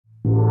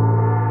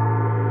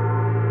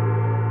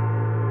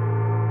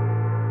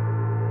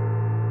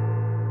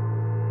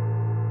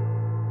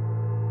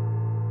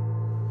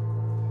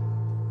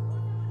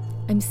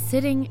I'm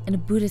sitting in a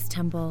Buddhist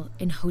temple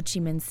in Ho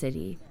Chi Minh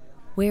City,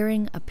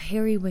 wearing a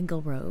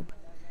periwinkle robe.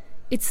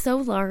 It's so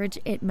large,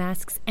 it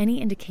masks any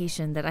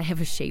indication that I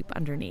have a shape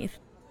underneath.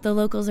 The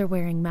locals are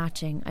wearing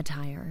matching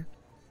attire.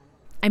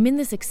 I'm in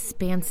this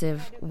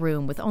expansive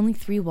room with only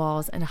 3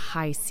 walls and a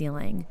high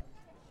ceiling.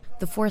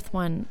 The 4th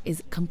one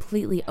is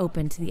completely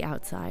open to the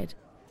outside.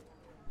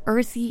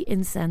 Earthy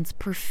incense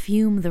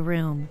perfume the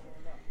room.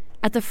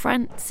 At the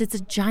front sits a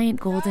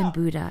giant golden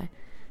Buddha,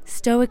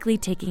 stoically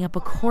taking up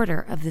a quarter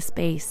of the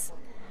space.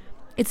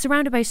 It's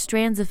surrounded by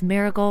strands of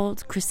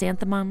marigold,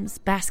 chrysanthemums,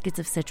 baskets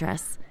of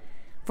citrus.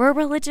 For a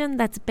religion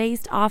that's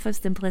based off of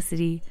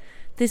simplicity,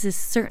 this is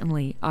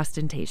certainly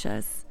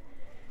ostentatious.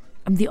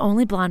 I'm the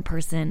only blonde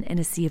person in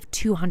a sea of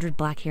 200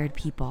 black-haired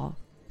people.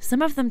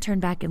 Some of them turn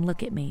back and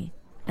look at me,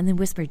 and then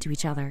whisper to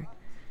each other.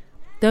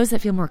 Those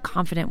that feel more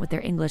confident with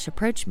their English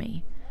approach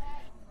me.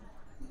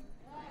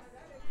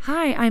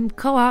 "Hi, I'm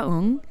Ko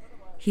Aung,"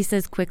 he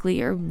says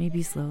quickly, or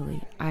maybe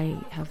slowly.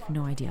 I have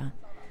no idea.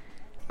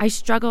 I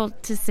struggle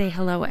to say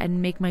hello and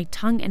make my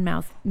tongue and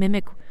mouth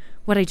mimic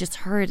what I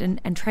just heard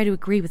and try to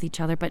agree with each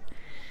other, but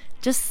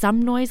just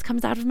some noise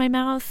comes out of my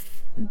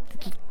mouth,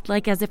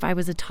 like as if I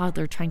was a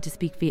toddler trying to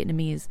speak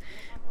Vietnamese.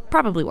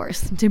 Probably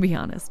worse, to be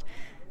honest.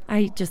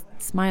 I just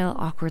smile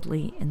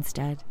awkwardly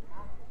instead.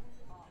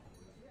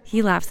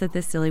 He laughs at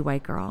this silly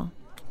white girl.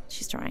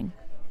 She's trying.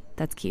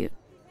 That's cute.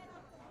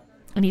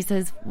 And he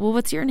says, "Well,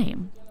 what's your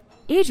name?"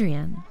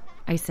 "Adrian,"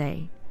 I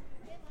say.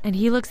 And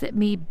he looks at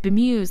me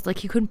bemused, like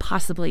he couldn't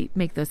possibly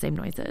make those same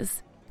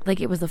noises.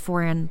 Like it was a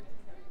foreign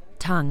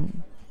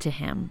tongue to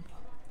him.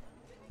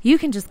 "You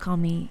can just call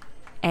me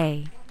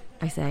A,"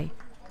 I say.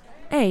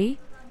 "A,"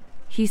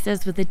 he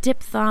says with a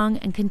diphthong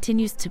and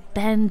continues to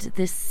bend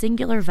this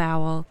singular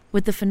vowel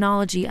with the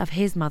phonology of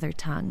his mother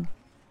tongue.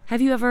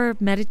 "Have you ever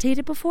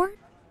meditated before?"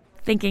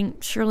 Thinking,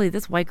 surely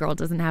this white girl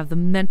doesn't have the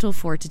mental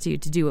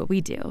fortitude to do what we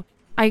do.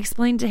 I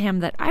explained to him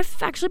that I've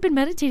actually been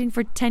meditating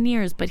for 10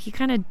 years, but he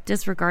kind of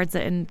disregards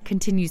it and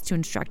continues to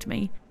instruct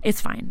me.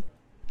 It's fine.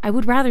 I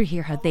would rather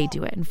hear how they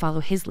do it and follow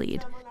his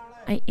lead.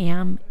 I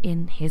am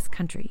in his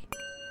country.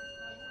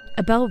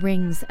 A bell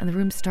rings and the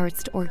room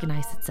starts to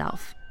organize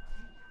itself.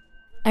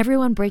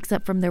 Everyone breaks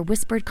up from their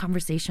whispered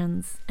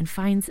conversations and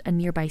finds a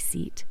nearby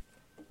seat.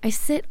 I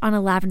sit on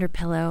a lavender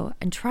pillow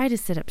and try to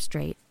sit up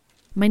straight.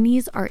 My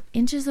knees are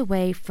inches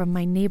away from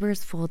my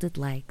neighbor's folded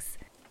legs.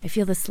 I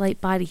feel the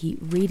slight body heat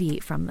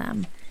radiate from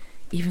them,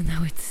 even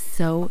though it's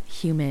so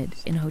humid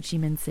in Ho Chi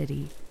Minh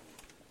City.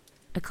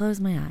 I close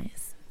my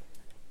eyes.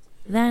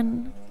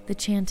 Then the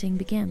chanting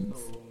begins.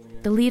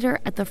 The leader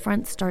at the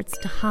front starts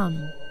to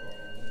hum.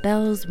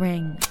 Bells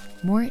ring.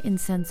 More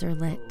incense are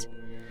lit.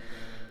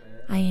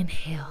 I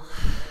inhale.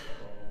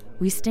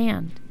 We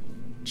stand.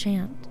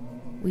 Chant.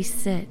 We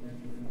sit.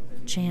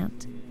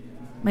 Chant.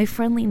 My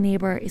friendly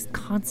neighbor is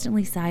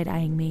constantly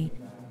side-eyeing me,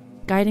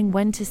 guiding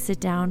when to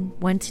sit down,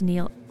 when to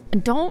kneel,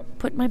 and don't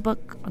put my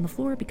book on the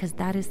floor because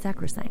that is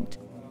sacrosanct.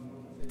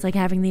 It's like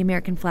having the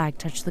American flag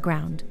touch the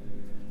ground.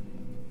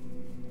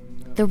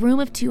 The room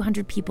of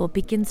 200 people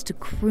begins to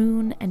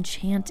croon and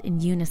chant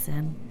in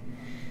unison,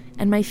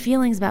 and my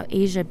feelings about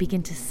Asia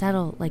begin to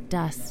settle like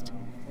dust.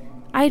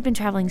 I had been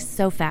traveling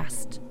so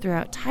fast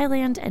throughout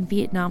Thailand and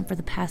Vietnam for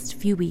the past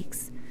few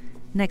weeks.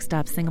 Next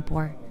stop,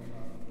 Singapore.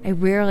 I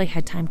rarely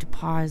had time to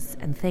pause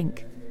and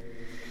think.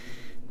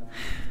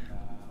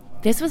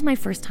 This was my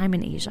first time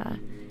in Asia,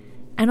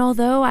 and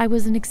although I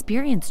was an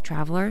experienced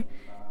traveler,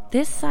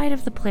 this side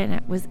of the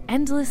planet was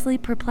endlessly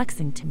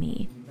perplexing to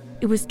me.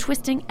 It was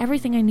twisting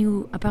everything I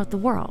knew about the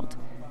world.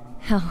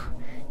 Hell,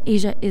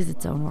 Asia is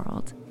its own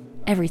world.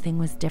 Everything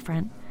was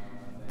different.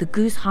 The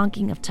goose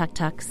honking of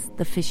tuk-tuks,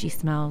 the fishy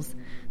smells,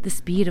 the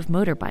speed of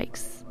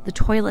motorbikes, the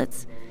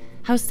toilets,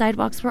 how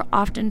sidewalks were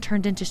often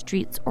turned into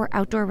streets or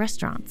outdoor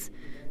restaurants,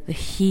 the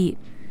heat,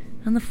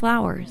 and the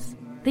flowers.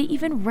 They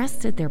even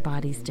rested their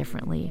bodies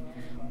differently,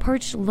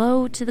 perched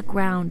low to the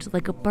ground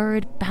like a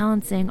bird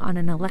balancing on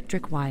an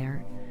electric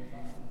wire.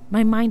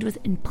 My mind was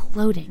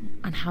imploding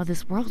on how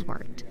this world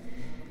worked.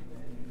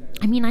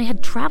 I mean, I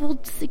had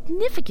traveled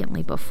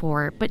significantly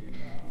before, but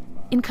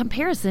in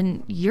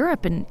comparison,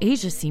 Europe and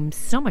Asia seemed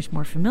so much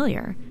more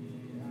familiar.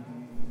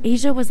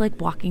 Asia was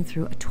like walking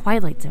through a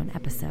Twilight Zone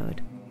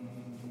episode.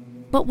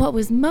 But what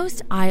was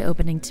most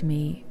eye-opening to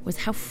me was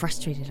how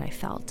frustrated I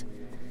felt.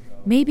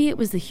 Maybe it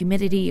was the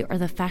humidity or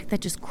the fact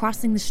that just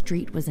crossing the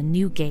street was a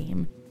new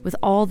game, with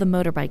all the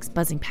motorbikes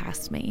buzzing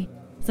past me.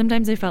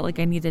 Sometimes I felt like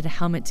I needed a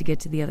helmet to get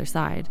to the other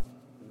side.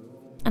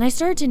 And I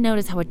started to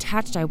notice how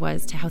attached I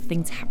was to how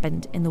things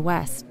happened in the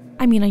West.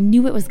 I mean, I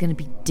knew it was going to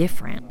be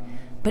different,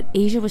 but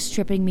Asia was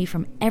stripping me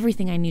from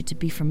everything I knew to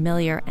be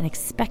familiar and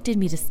expected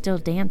me to still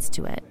dance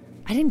to it.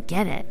 I didn't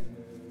get it.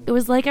 It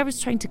was like I was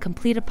trying to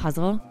complete a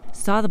puzzle,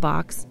 saw the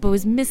box, but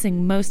was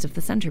missing most of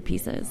the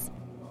centerpieces.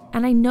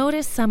 And I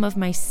noticed some of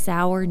my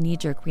sour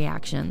knee-jerk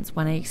reactions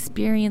when I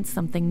experienced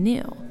something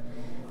new.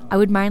 I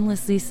would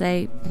mindlessly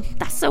say,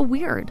 "That's so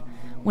weird,"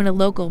 when a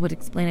local would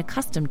explain a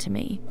custom to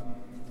me.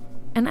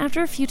 And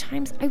after a few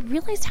times, I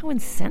realized how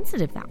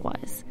insensitive that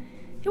was.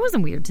 It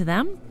wasn't weird to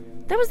them.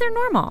 That was their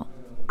normal.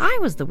 I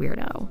was the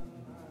weirdo.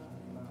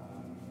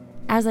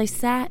 As I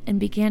sat and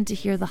began to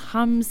hear the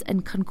hums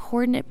and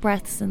concordant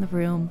breaths in the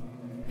room,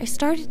 I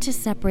started to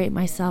separate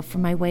myself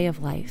from my way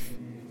of life,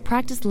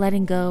 practice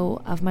letting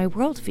go of my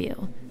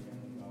worldview.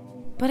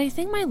 But I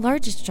think my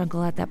largest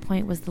struggle at that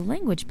point was the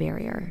language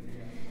barrier.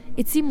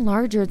 It seemed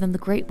larger than the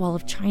Great Wall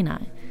of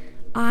China.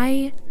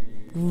 I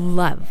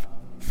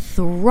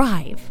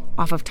thrive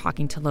off of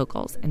talking to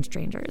locals and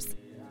strangers.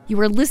 You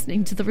are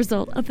listening to the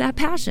result of that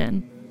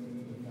passion.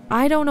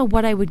 I don't know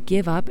what I would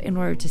give up in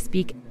order to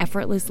speak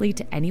effortlessly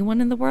to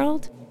anyone in the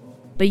world,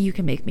 but you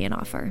can make me an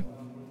offer.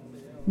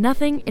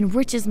 Nothing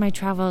enriches my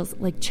travels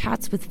like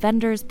chats with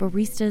vendors,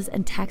 baristas,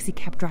 and taxi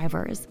cab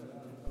drivers.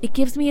 It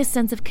gives me a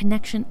sense of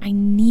connection I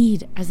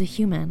need as a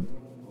human.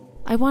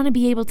 I want to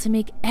be able to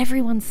make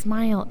everyone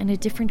smile in a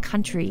different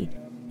country,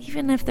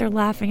 even if they're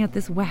laughing at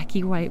this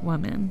wacky white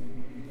woman.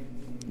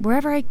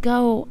 Wherever I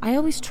go, I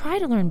always try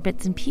to learn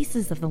bits and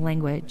pieces of the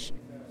language.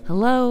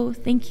 Hello,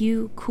 thank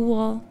you,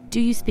 cool, do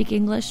you speak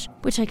English,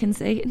 which I can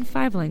say in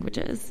 5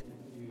 languages.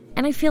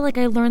 And I feel like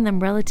I learn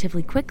them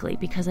relatively quickly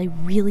because I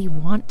really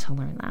want to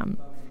learn them.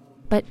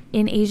 But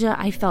in Asia,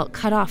 I felt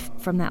cut off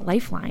from that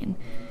lifeline.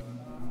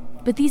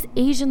 But these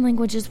Asian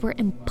languages were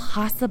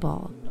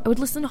impossible. I would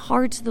listen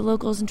hard to the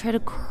locals and try to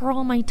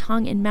curl my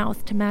tongue and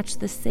mouth to match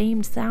the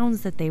same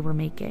sounds that they were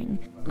making.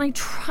 And I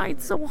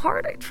tried so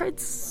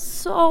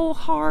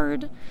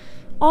hard.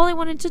 All I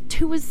wanted to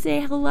do was say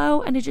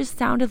hello, and it just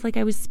sounded like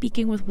I was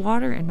speaking with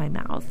water in my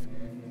mouth.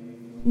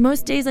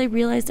 Most days I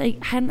realized I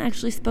hadn't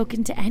actually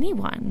spoken to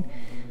anyone.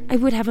 I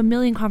would have a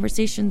million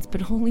conversations,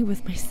 but only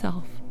with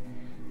myself.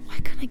 Why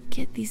couldn't I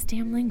get these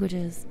damn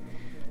languages?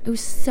 I was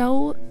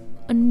so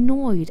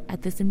annoyed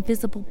at this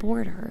invisible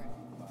border.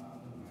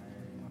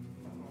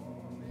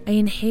 I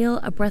inhale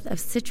a breath of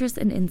citrus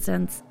and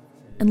incense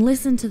and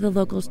listen to the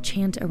locals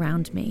chant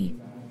around me.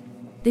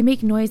 They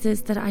make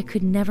noises that I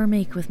could never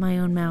make with my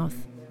own mouth.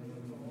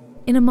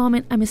 In a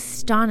moment, I'm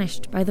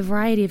astonished by the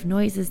variety of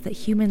noises that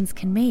humans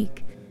can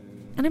make,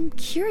 and I'm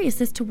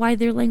curious as to why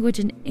their language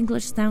and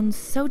English sound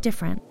so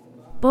different.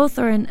 Both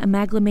are an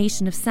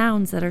amalgamation of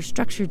sounds that are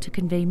structured to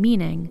convey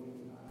meaning,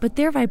 but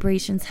their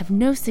vibrations have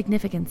no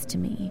significance to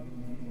me.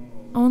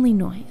 Only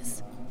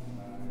noise.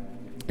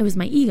 It was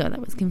my ego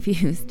that was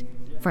confused,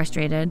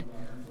 frustrated,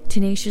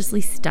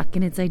 tenaciously stuck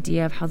in its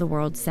idea of how the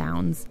world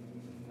sounds.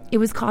 It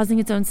was causing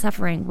its own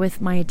suffering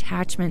with my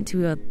attachment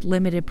to a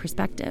limited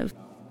perspective,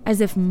 as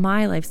if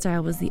my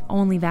lifestyle was the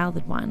only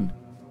valid one.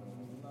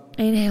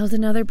 I inhaled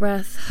another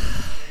breath,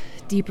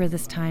 deeper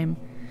this time,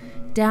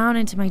 down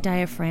into my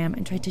diaphragm,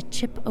 and tried to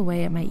chip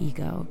away at my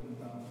ego.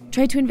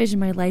 Tried to envision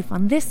my life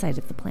on this side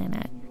of the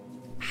planet.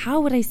 How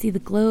would I see the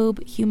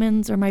globe,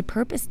 humans, or my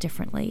purpose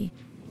differently?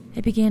 I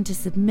began to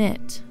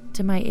submit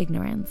to my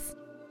ignorance.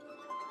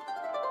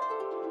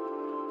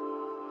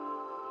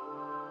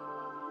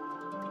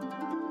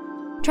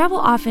 Travel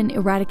often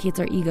eradicates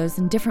our egos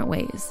in different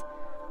ways,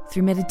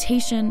 through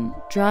meditation,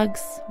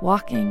 drugs,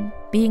 walking,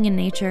 being in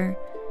nature.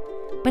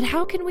 But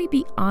how can we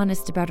be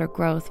honest about our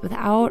growth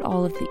without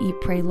all of the eat,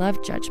 pray,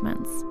 love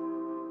judgments?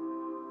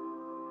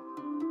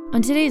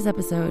 On today's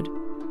episode,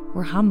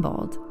 we're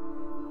humbled.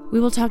 We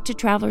will talk to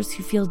travelers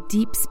who feel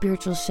deep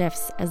spiritual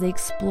shifts as they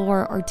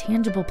explore our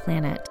tangible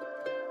planet.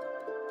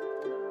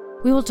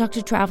 We will talk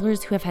to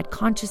travelers who have had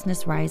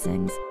consciousness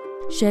risings,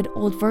 shed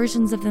old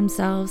versions of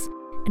themselves,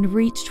 and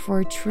reached for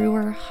a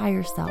truer,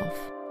 higher self.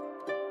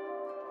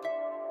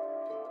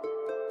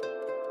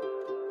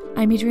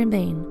 I'm Adrienne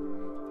Bain,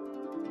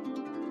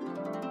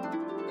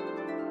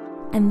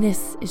 and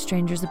this is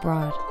Strangers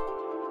Abroad.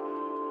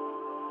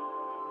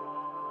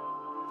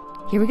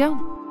 Here we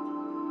go.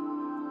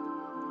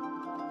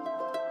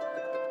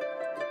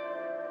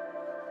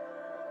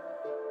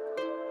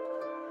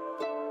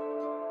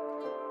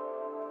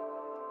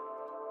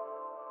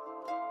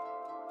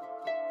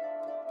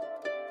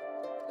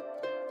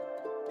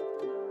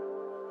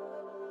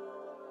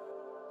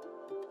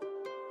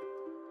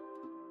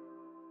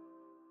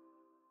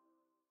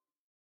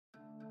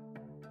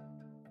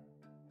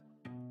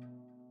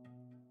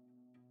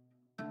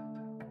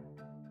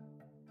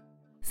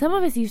 Some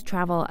of us use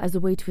travel as a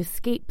way to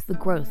escape the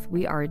growth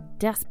we are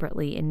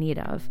desperately in need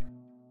of.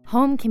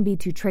 Home can be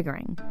too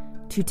triggering,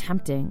 too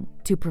tempting,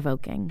 too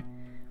provoking.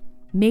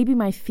 Maybe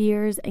my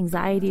fears,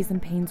 anxieties,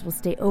 and pains will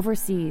stay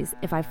overseas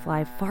if I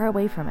fly far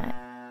away from it.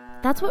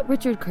 That's what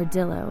Richard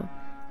Cardillo,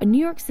 a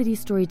New York City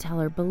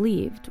storyteller,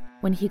 believed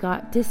when he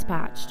got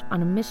dispatched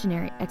on a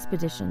missionary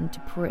expedition to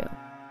Peru.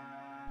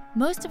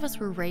 Most of us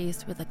were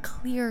raised with a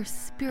clear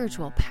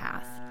spiritual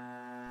path.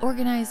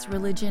 Organized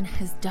religion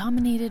has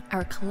dominated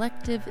our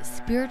collective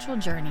spiritual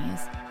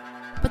journeys,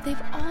 but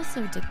they've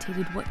also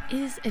dictated what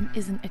is and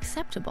isn't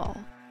acceptable.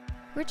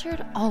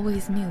 Richard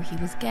always knew he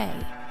was gay,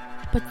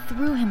 but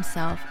threw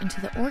himself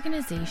into the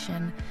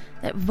organization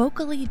that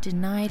vocally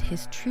denied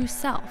his true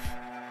self,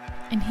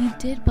 and he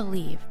did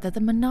believe that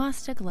the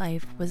monastic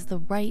life was the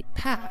right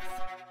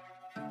path.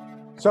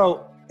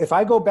 So, if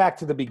I go back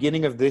to the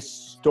beginning of this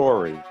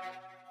story,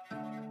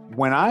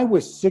 When I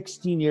was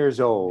 16 years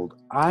old,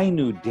 I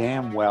knew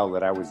damn well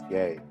that I was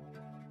gay,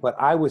 but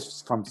I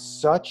was from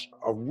such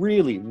a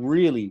really,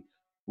 really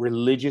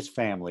religious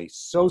family,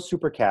 so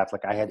super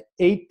Catholic. I had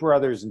 8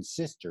 brothers and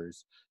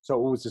sisters, so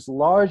it was this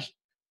large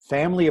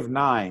family of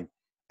 9,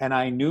 and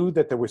I knew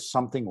that there was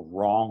something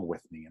wrong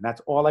with me, and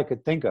that's all I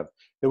could think of.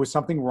 There was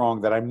something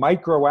wrong that I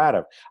might grow out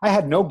of. I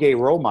had no gay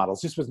role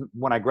models. This was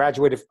when I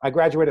graduated. I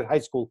graduated high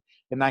school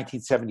in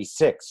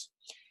 1976,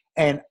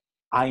 and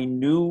I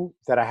knew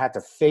that I had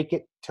to fake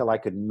it till I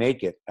could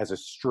make it as a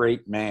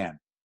straight man.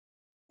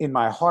 In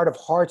my heart of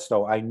hearts,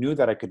 though, I knew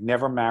that I could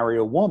never marry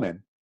a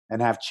woman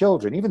and have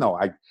children, even though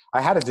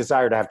I had a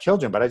desire to have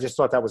children, but I just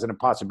thought that was an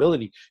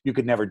impossibility. You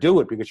could never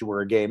do it because you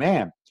were a gay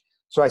man.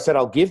 So I said,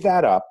 I'll give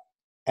that up,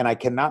 and I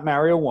cannot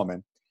marry a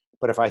woman.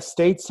 But if I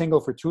stayed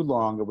single for too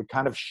long, it would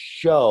kind of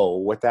show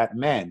what that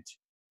meant,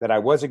 that I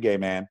was a gay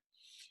man.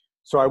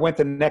 So I went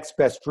the next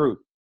best route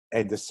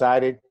and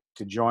decided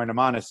to join a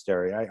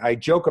monastery. I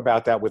joke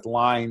about that with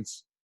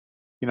lines,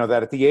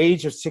 that at the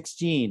age of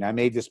 16, I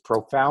made this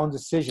profound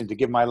decision to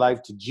give my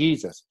life to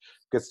Jesus.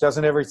 Because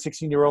doesn't every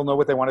 16-year-old know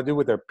what they want to do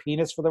with their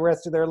penis for the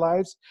rest of their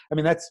lives? I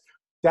mean,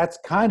 that's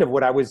kind of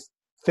what I was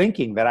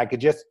thinking, that I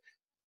could just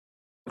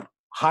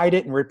hide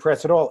it and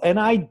repress it all. And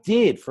I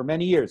did for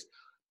many years.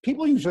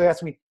 People usually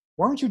ask me,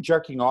 weren't you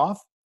jerking off?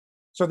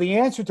 So the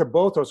answer to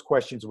both those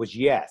questions was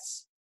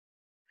yes.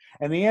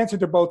 And the answer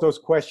to both those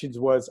questions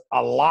was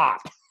a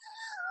lot.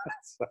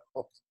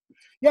 So,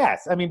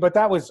 yes, I mean, but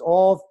that was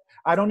all.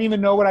 I don't even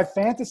know what I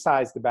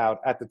fantasized about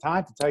at the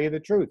time, to tell you the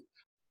truth.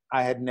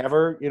 I had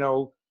never,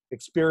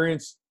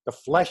 experienced the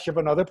flesh of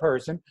another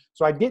person.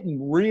 So I didn't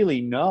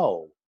really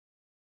know,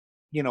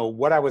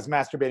 what I was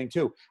masturbating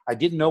to. I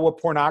didn't know what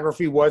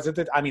pornography was at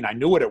the time. I mean, I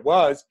knew what it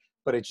was,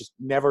 but it just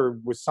never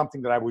was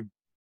something that I would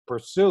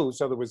pursue.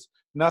 So there was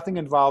nothing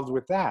involved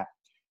with that.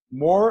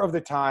 More of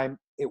the time,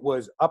 it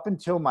was up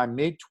until my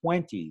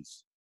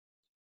mid-20s,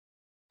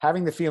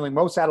 having the feeling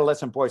most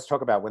adolescent boys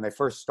talk about when they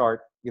first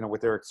start,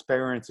 with their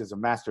experiences of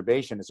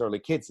masturbation as early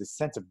kids, this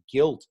sense of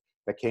guilt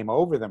that came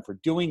over them for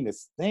doing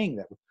this thing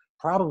that was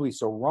probably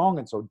so wrong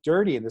and so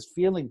dirty, and this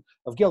feeling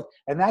of guilt.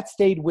 And that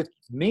stayed with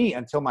me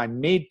until my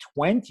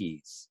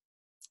mid-20s,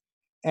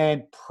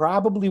 and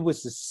probably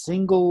was the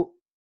single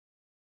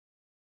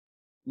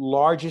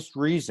largest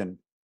reason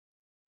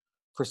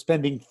for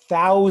spending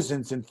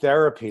thousands in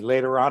therapy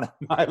later on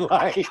in my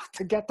life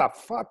to get the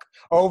fuck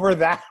over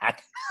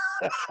that.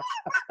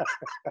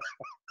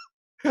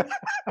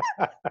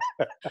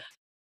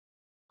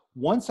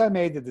 Once I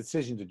made the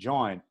decision to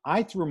join,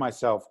 I threw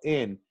myself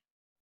in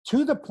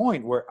to the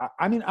point where,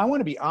 I want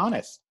to be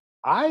honest,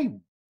 I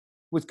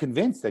was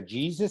convinced that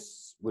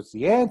Jesus was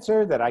the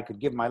answer, that I could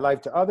give my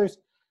life to others.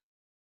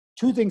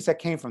 2 things that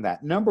came from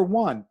that. Number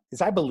one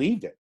is I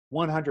believed it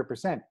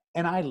 100%,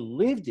 and I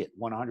lived it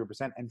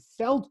 100% and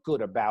felt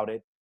good about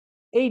it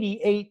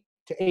 88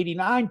 to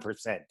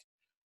 89%.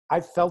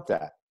 I felt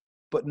that.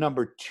 But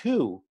number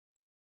 2,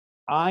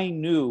 I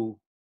knew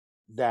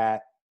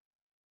that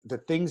the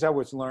things I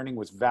was learning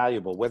was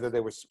valuable, whether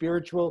they were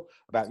spiritual,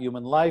 about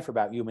human life,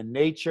 about human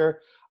nature.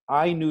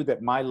 I knew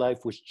that my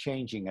life was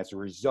changing as a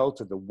result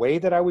of the way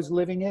that I was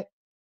living it.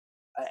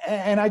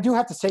 And I do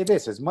have to say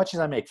this, as much as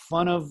I make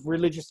fun of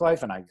religious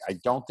life, and I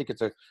don't think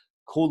it's a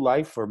cool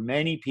life for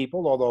many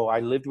people, although I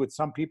lived with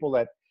some people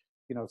that,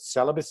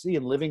 celibacy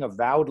and living a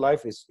vowed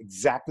life is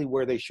exactly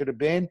where they should have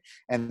been.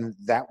 And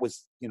that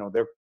was,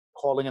 their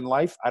calling in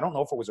life. I don't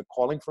know if it was a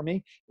calling for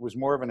me. It was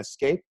more of an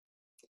escape.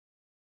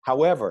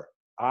 However,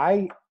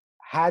 I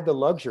had the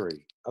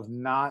luxury of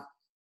not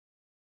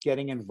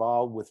getting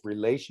involved with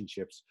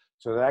relationships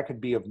so that I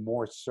could be of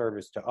more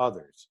service to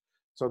others.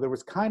 So there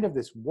was kind of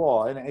this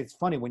wall. And it's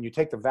funny, when you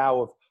take the vow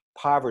of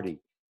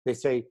poverty, they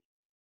say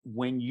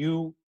when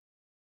you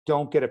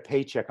don't get a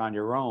paycheck on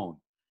your own,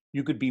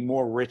 you could be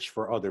more rich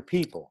for other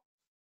people.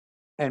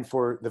 And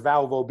for the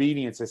vow of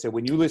obedience, they say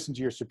when you listen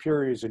to your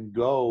superiors and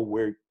go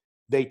where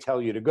they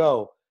tell you to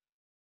go,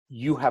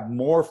 you have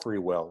more free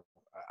will.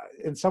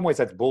 In some ways,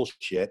 that's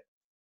bullshit.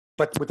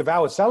 But with the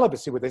vow of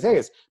celibacy, what they say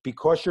is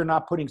because you're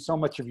not putting so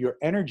much of your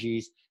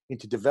energies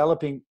into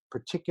developing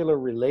particular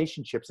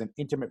relationships and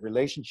intimate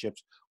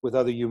relationships with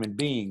other human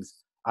beings,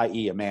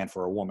 i.e. a man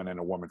for a woman and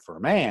a woman for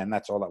a man,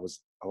 that's all that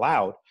was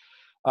allowed,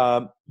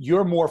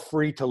 you're more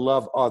free to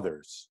love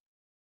others.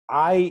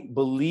 I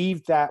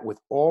believe that with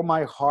all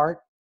my heart.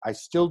 I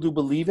still do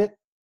believe it.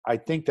 I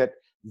think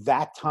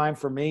that time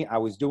for me, I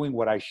was doing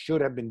what I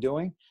should have been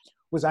doing,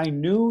 was I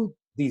knew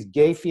these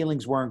gay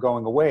feelings weren't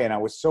going away. And I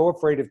was so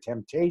afraid of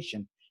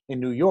temptation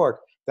in New York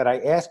that I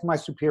asked my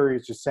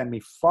superiors to send me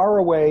far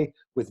away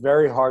with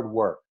very hard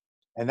work.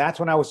 And that's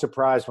when I was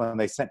surprised when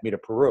they sent me to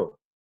Peru.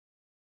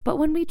 But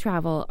when we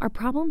travel, our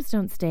problems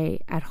don't stay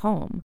at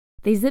home.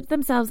 They zip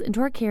themselves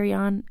into our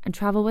carry-on and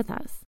travel with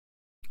us.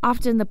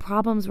 Often the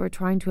problems we're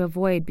trying to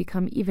avoid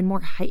become even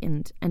more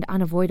heightened and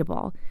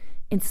unavoidable,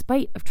 in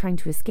spite of trying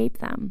to escape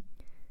them.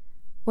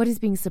 What is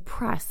being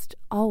suppressed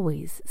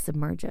always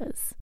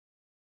submerges.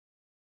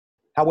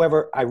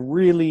 However, I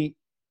really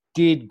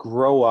did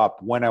grow up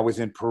when I was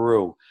in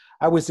Peru.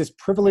 I was this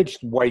privileged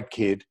white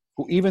kid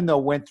who, even though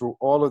went through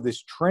all of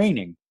this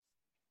training,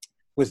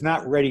 was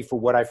not ready for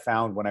what I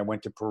found when I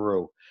went to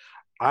Peru.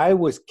 I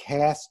was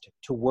cast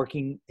to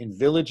working in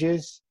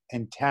villages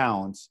and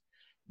towns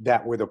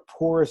that were the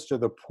poorest of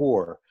the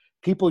poor.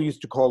 People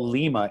used to call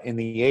Lima in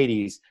the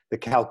 80s the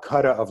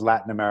Calcutta of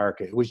Latin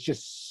America. It was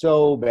just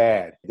so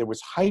bad. There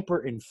was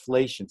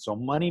hyperinflation, so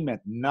money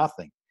meant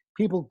nothing.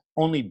 People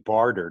only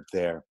bartered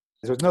there.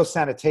 There was no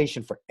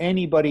sanitation for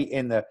anybody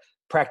in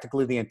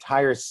practically the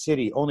entire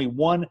city. Only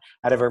 1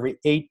 out of every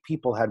 8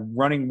 people had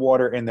running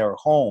water in their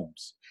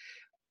homes.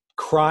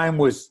 Crime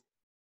was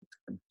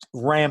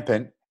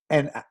rampant.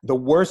 And the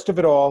worst of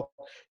it all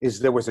is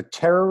there was a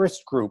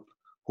terrorist group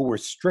who were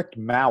strict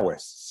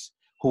Maoists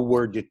who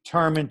were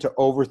determined to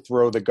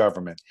overthrow the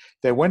government.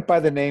 They went by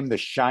the name the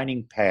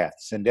Shining Path,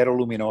 Sendero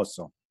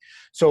Luminoso.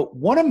 So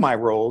one of my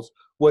roles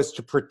was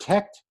to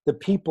protect the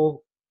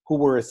people who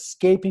were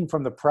escaping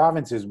from the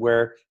provinces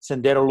where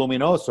Sendero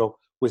Luminoso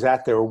was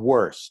at their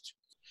worst.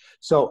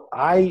 So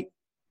I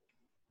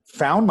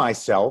found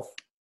myself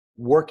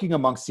working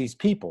amongst these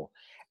people,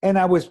 and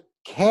I was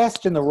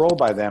cast in the role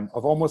by them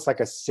of almost like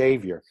a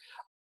savior.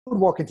 I would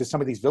walk into some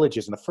of these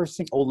villages, and the first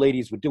thing old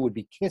ladies would do would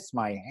be kiss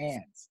my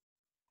hands.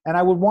 And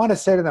I would want to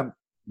say to them,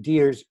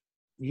 dears,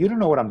 you don't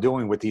know what I'm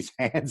doing with these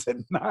hands at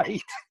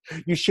night.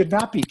 You should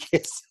not be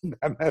kissing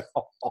them at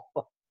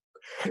all.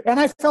 And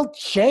I felt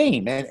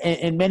shame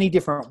in many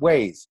different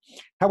ways.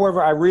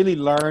 However, I really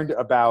learned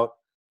about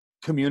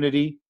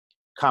community,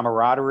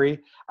 camaraderie.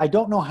 I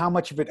don't know how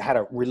much of it had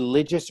a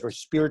religious or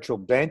spiritual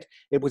bent.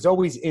 It was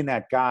always in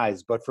that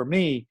guise. But for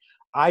me,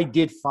 I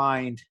did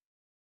find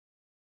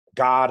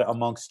God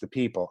amongst the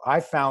people. I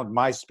found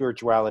my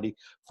spirituality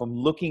from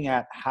looking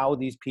at how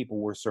these people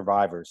were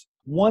survivors.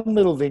 One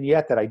little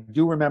vignette that I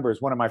do remember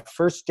is one of my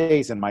first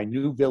days in my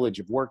new village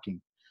of working.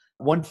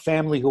 One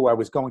family who I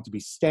was going to be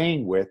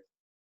staying with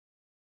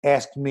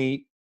asked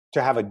me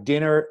to have a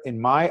dinner in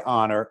my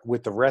honor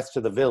with the rest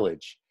of the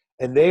village.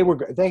 And they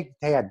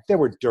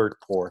were dirt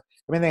poor.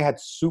 I mean, they had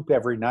soup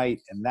every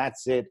night and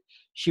that's it.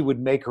 She would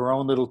make her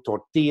own little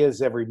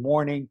tortillas every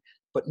morning,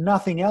 but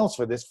nothing else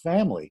for this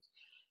family.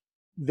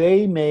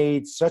 They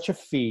made such a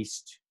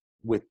feast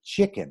with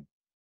chicken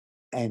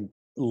and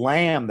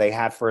lamb they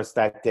had for us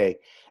that day.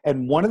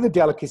 And one of the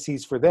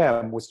delicacies for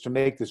them was to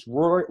make this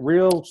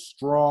real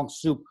strong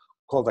soup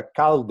called a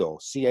caldo,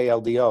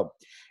 C-A-L-D-O.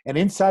 And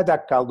inside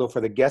that caldo, for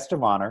the guest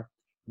of honor,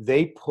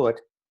 they put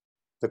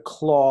the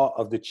claw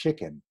of the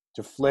chicken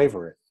to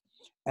flavor it.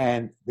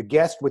 And the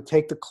guest would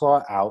take the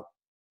claw out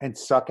and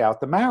suck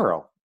out the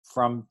marrow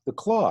from the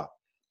claw.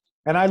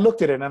 And I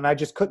looked at it and I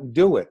just couldn't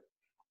do it.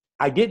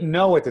 I didn't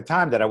know at the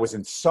time that I was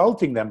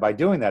insulting them by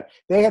doing that.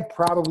 They had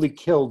probably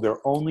killed their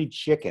only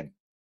chicken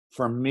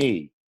for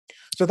me.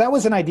 So that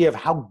was an idea of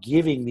how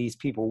giving these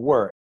people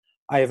were.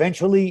 I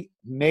eventually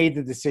made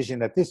the decision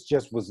that this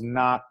just was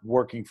not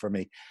working for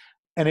me.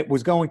 And it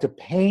was going to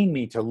pain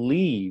me to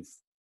leave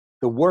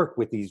the work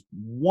with these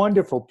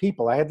wonderful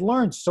people. I had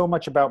learned so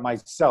much about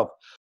myself,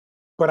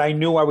 but I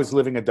knew I was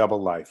living a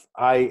double life.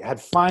 I had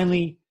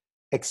finally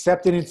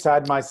accepted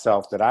inside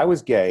myself that I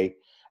was gay.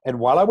 And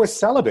while I was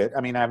celibate,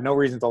 I mean, I have no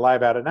reason to lie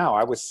about it now.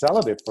 I was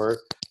celibate for,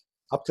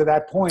 up to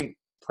that point,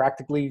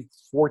 practically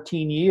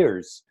 14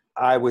 years.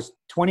 I was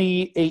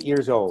 28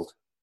 years old.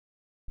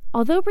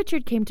 Although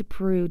Richard came to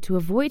Peru to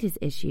avoid his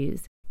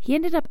issues, he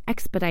ended up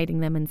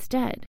expediting them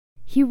instead.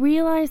 He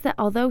realized that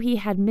although he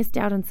had missed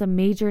out on some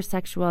major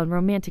sexual and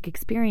romantic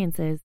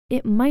experiences,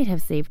 it might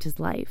have saved his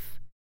life.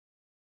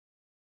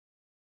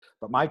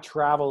 But my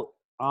travel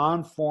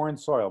on foreign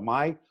soil,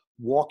 my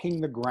walking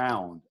the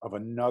ground of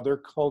another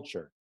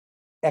culture,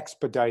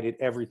 expedited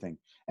everything.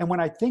 And when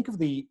I think of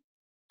the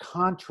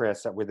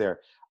contrasts that were there,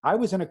 I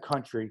was in a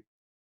country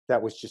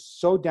that was just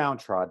so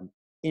downtrodden,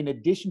 in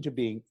addition to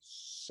being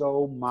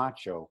so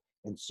macho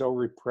and so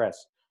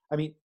repressed. I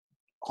mean,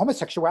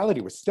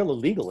 homosexuality was still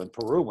illegal in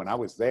Peru when I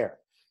was there.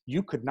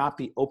 You could not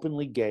be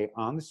openly gay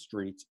on the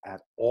streets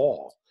at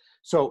all.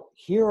 So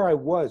here I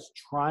was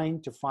trying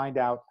to find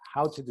out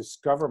how to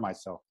discover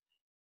myself.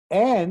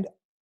 And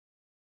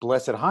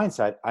blessed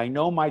hindsight, I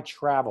know my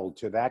travel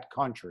to that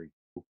country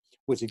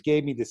was it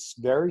gave me this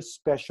very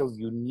special,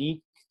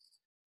 unique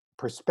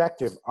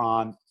perspective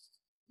on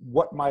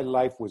what my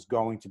life was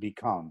going to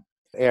become.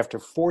 After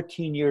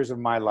 14 years of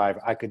my life,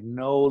 I could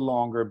no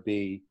longer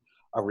be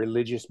a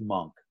religious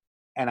monk.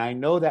 And I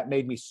know that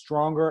made me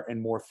stronger and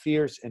more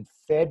fierce and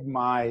fed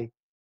my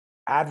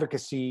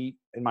advocacy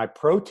and my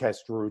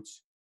protest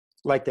roots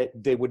like that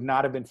they would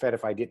not have been fed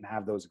if I didn't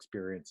have those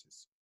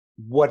experiences.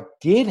 What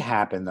did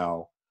happen,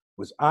 though,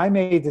 was I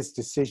made this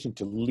decision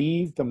to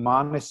leave the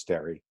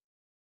monastery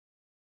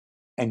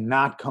and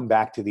not come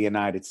back to the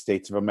United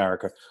States of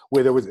America,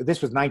 where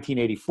this was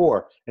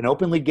 1984, an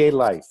openly gay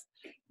life.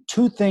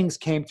 Two things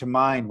came to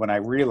mind when I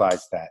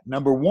realized that.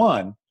 Number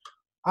one,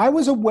 I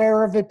was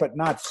aware of it, but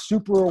not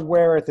super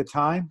aware at the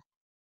time,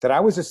 that I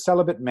was a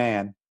celibate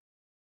man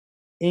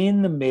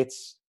in the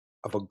midst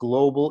of a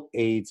global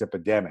AIDS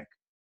epidemic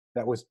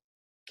that was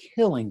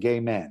killing gay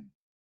men.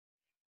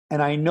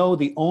 And I know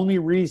the only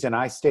reason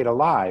I stayed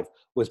alive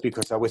was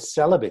because I was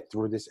celibate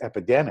through this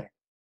epidemic.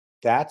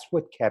 That's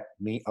what kept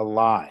me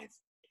alive.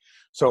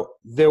 So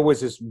there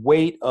was this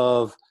weight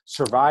of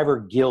survivor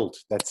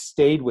guilt that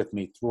stayed with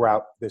me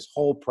throughout this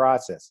whole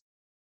process.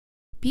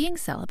 Being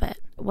celibate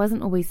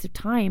wasn't a waste of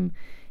time.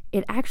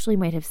 It actually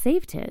might have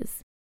saved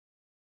his.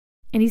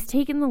 And he's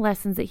taken the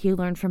lessons that he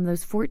learned from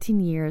those 14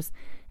 years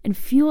and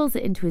fuels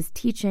it into his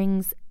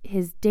teachings,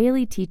 his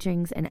daily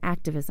teachings and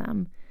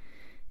activism.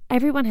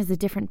 Everyone has a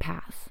different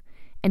path,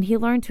 and he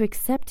learned to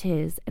accept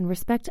his and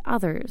respect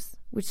others,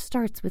 which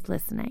starts with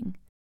listening.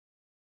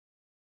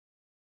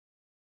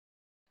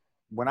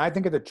 When I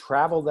think of the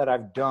travel that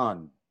I've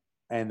done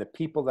and the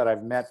people that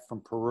I've met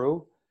from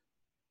Peru,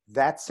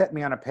 that set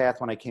me on a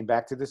path when I came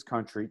back to this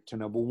country to,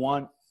 number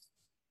one,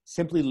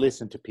 simply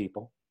listen to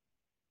people.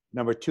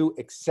 Number two,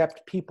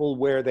 accept people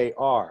where they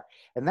are.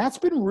 And that's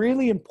been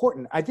really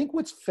important. I think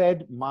what's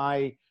fed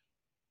my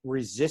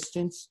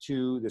resistance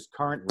to this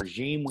current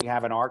regime we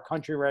have in our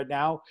country right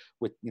now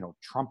with,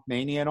 Trump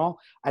mania and all,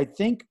 I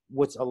think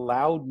what's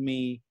allowed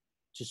me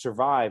to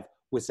survive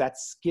was that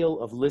skill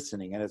of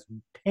listening. And as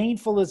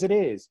painful as it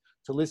is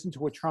to listen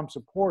to a Trump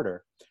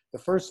supporter, the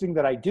first thing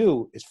that I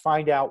do is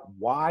find out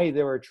why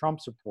they're a Trump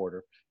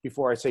supporter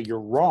before I say,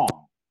 you're wrong.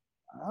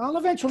 I'll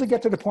eventually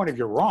get to the point of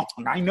you're wrong.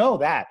 I know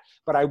that,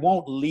 but I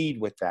won't lead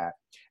with that.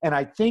 And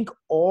I think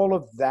all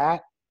of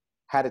that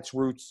had its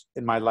roots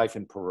in my life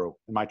in Peru,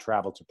 in my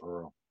travel to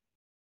Peru.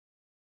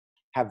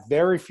 Have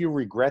very few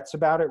regrets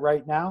about it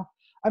right now.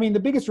 I mean, the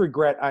biggest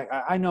regret,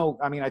 I know,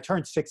 I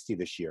turned 60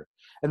 this year.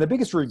 And the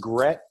biggest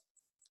regret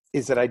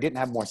is that I didn't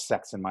have more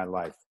sex in my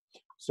life.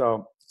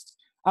 So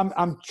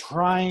I'm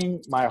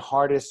trying my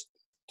hardest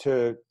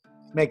to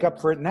make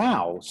up for it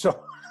now. So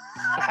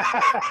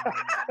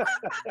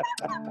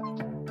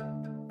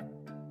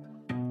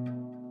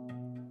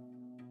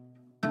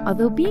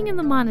although being in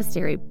the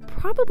monastery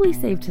probably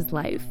saved his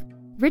life,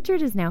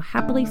 Richard is now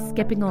happily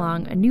skipping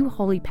along a new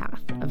holy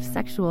path of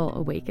sexual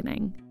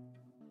awakening.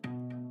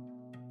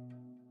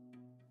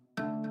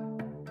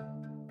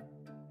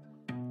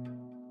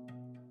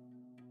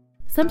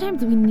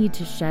 Sometimes we need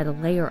to shed a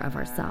layer of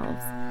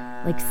ourselves,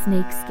 like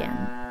snakeskin.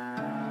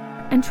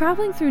 And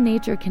traveling through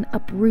nature can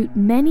uproot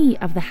many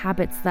of the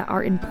habits that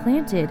are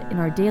implanted in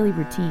our daily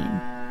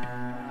routine.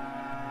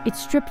 It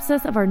strips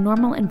us of our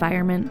normal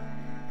environment,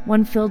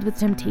 one filled with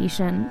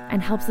temptation,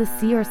 and helps us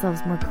see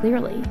ourselves more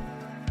clearly.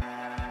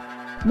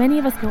 Many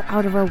of us go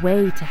out of our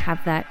way to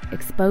have that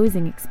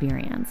exposing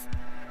experience,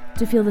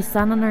 to feel the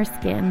sun on our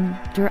skin,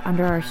 dirt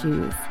under our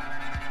shoes.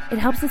 It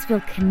helps us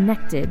feel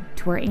connected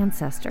to our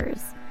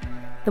ancestors,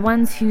 the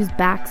ones whose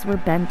backs were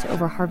bent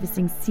over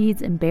harvesting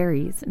seeds and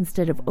berries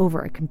instead of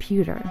over a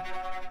computer.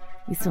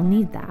 We still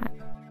need that.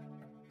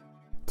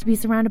 To be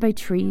surrounded by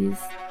trees,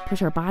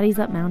 push our bodies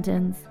up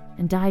mountains,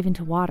 and dive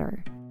into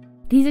water.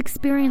 These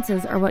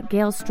experiences are what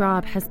Gail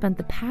Straub has spent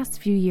the past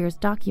few years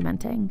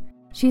documenting.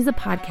 She has a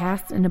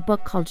podcast and a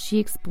book called She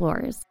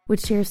Explores,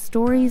 which shares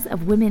stories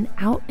of women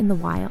out in the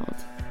wild.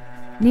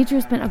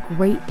 Nature's been a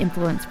great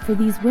influence for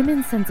these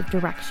women's sense of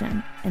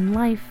direction in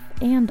life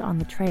and on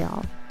the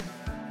trail.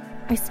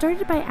 I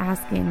started by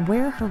asking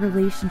where her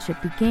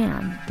relationship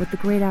began with the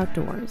great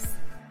outdoors.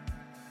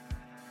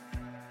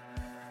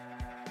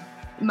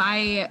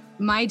 My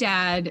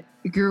dad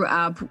grew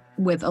up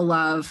with a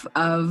love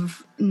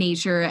of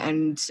nature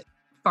and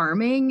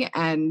farming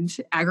and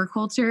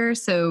agriculture.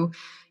 So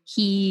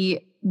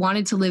he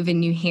wanted to live in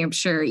New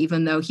Hampshire,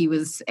 even though he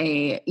was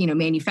a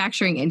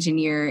manufacturing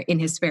engineer in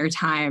his spare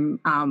time.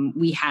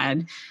 We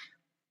had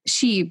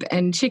sheep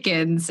and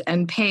chickens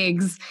and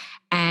pigs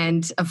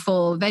and a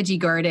full veggie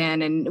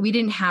garden. And we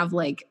didn't have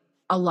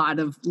a lot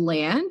of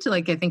land.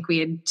 I think we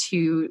had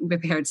my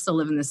parents still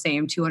live in the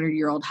same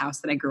 200-year-old house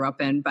that I grew up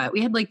in, but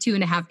we had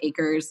 2.5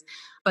 acres,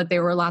 but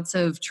there were lots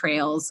of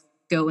trails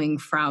going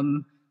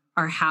from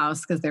our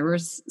house because there were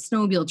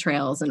snowmobile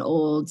trails and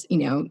old,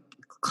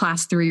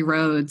 class 3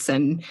 roads.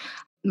 And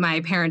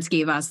my parents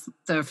gave us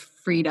the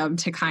freedom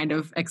to kind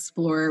of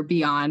explore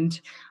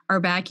beyond our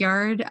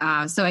backyard.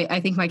 So I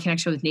think my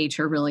connection with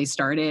nature really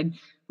started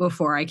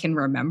before I can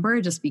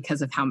remember, just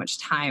because of how much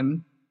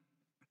time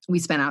we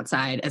spent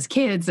outside as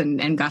kids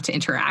and got to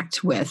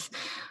interact with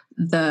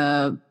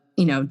the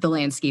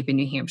landscape in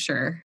New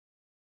Hampshire.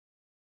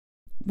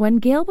 When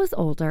Gail was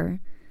older,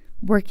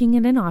 working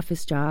in an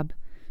office job,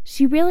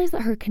 she realized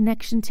that her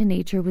connection to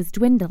nature was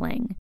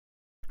dwindling.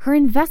 Her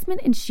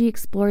investment in She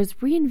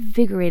Explores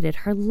reinvigorated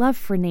her love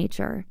for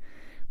nature,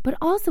 but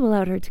also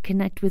allowed her to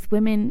connect with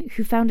women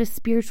who found a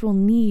spiritual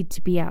need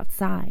to be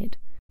outside.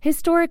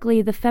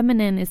 Historically, the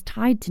feminine is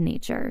tied to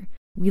nature.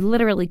 We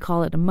literally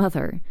call it a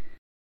mother.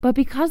 But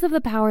because of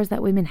the powers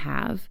that women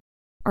have,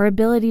 our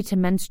ability to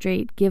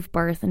menstruate, give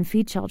birth, and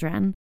feed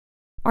children,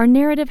 our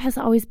narrative has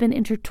always been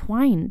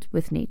intertwined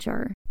with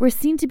nature. We're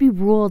seen to be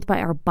ruled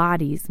by our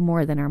bodies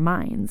more than our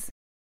minds,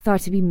 thought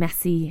to be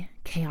messy,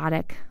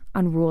 chaotic,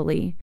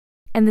 unruly.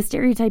 And the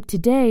stereotype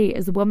today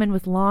is a woman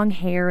with long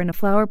hair and a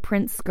flower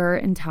print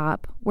skirt and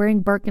top,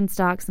 wearing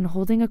Birkenstocks and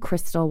holding a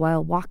crystal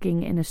while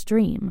walking in a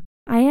stream.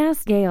 I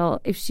asked Gail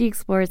if She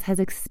Explores has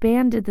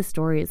expanded the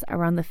stories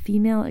around the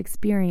female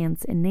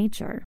experience in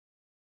nature.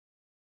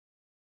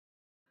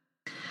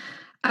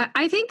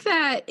 I think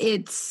that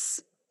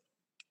it's,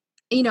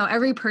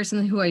 every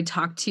person who I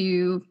talk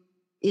to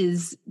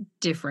is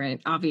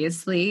different,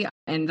 obviously.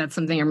 And that's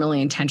something I'm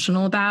really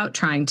intentional about,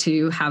 trying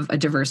to have a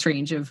diverse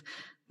range of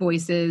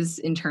voices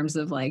in terms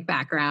of like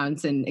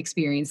backgrounds and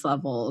experience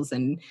levels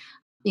and,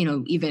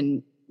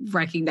 even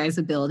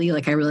recognizability.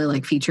 Like I really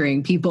like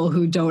featuring people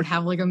who don't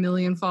have like 1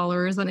 million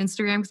followers on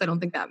Instagram because I don't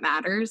think that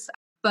matters.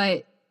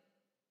 But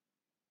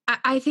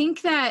I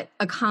think that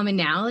a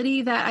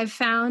commonality that I've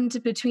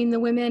found between the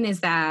women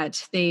is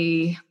that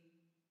they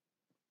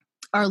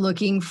are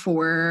looking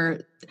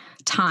for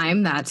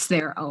time that's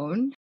their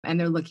own, and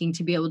they're looking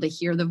to be able to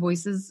hear the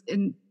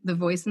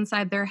voice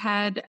inside their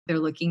head. They're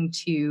looking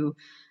to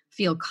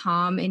feel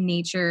calm in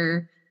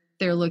nature.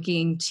 They're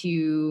looking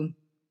to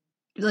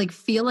like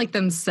feel like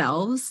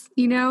themselves,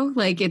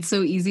 like it's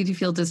so easy to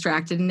feel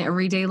distracted in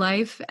everyday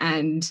life,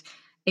 and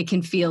it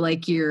can feel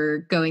like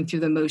you're going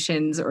through the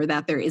motions or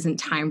that there isn't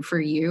time for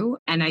you.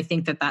 And I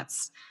think that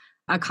that's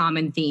a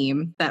common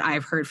theme that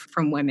I've heard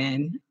from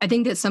women. I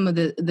think that some of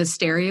the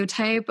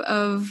stereotype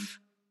of,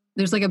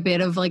 there's like a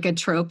bit of like a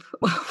trope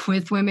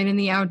with women in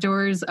the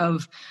outdoors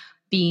of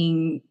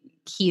being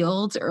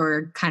healed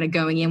or kind of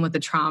going in with the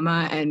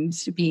trauma and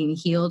being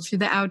healed through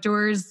the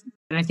outdoors.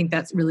 And I think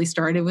that's really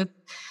started with,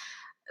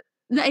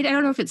 I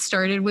don't know if it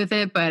started with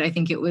it, but I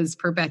think it was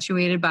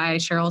perpetuated by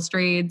Cheryl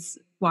Strayed's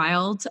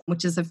Wild,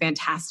 which is a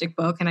fantastic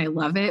book and I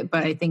love it.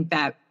 But I think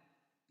that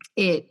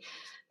it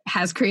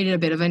has created a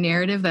bit of a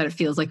narrative that it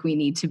feels like we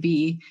need to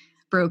be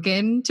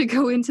broken to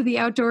go into the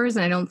outdoors.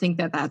 And I don't think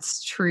that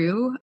that's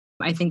true.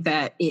 I think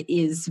that it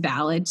is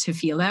valid to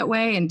feel that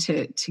way and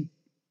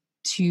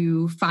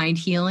to find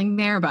healing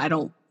there. But I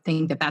don't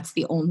think that that's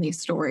the only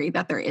story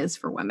that there is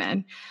for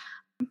women.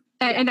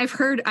 And I've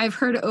heard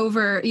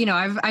over,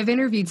 I've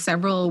interviewed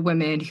several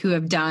women who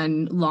have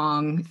done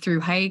long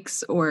through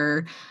hikes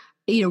or,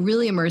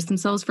 really immerse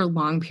themselves for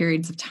long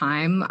periods of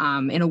time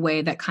in a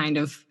way that kind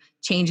of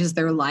changes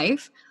their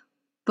life.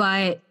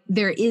 But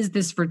there is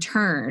this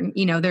return,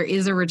 there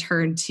is a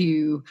return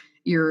to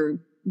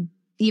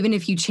even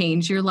if you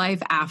change your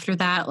life after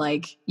that,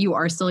 like you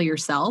are still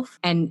yourself.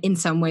 And in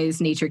some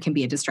ways, nature can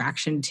be a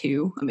distraction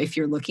too, if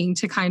you're looking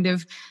to kind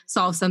of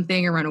solve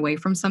something or run away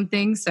from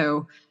something.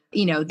 So,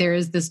 there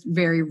is this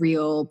very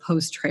real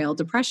post-trail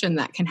depression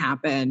that can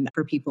happen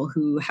for people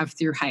who have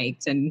through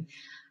hiked. And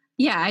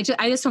yeah,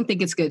 I just don't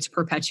think it's good to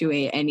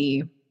perpetuate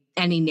any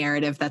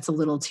narrative that's a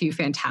little too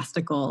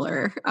fantastical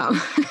or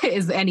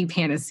is any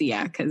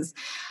panacea, because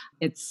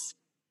it's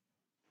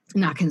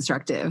not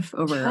constructive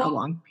over a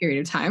long period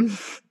of time.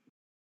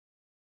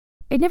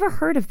 I'd never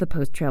heard of the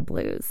post-trail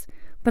blues,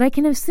 but I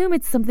can assume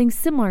it's something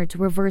similar to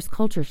reverse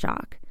culture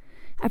shock.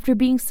 After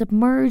being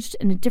submerged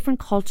in a different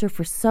culture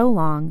for so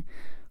long,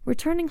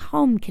 returning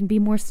home can be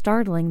more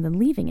startling than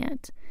leaving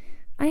it.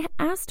 I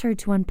asked her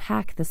to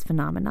unpack this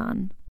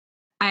phenomenon.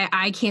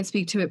 I can't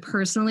speak to it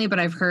personally, but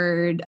I've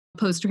heard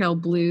post-trail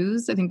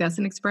blues. I think that's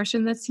an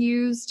expression that's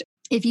used.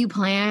 If you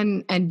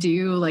plan and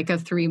do like a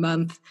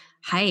 3-month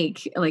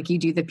hike, like you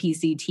do the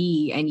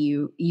PCT and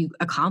you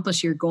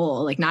accomplish your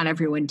goal, like not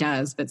everyone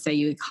does, but say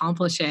you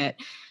accomplish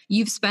it,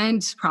 you've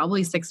spent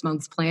probably 6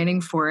 months planning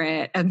for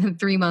it and then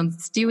 3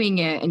 months doing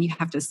it, and you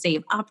have to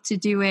save up to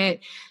do it.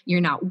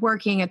 You're not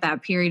working at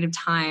that period of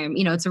time.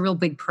 It's a real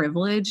big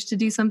privilege to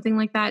do something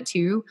like that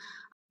too.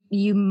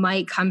 You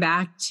might come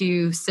back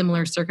to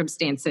similar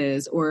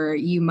circumstances, or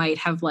you might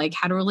have like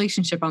had a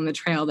relationship on the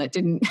trail that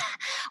didn't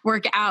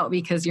work out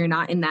because you're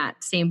not in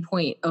that same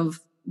point of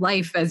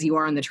life as you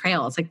are on the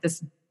trail. It's like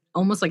this,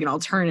 almost like an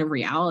alternative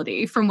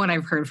reality from what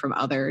I've heard from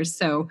others.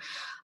 So,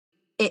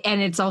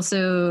 and it's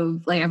also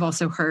like, I've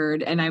also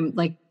heard, and I'm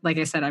like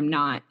I said, I'm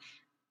not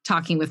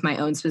talking with my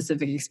own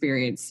specific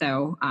experience.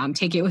 So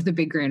take it with a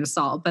big grain of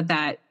salt, but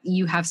that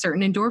you have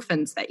certain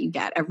endorphins that you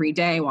get every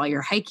day while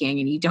you're hiking,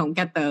 and you don't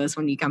get those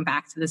when you come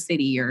back to the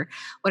city or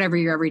whatever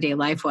your everyday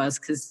life was,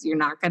 because you're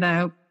not going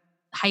to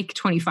hike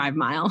 25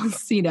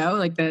 miles, you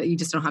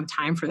just don't have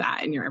time for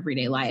that in your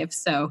everyday life.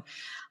 So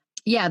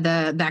yeah,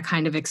 that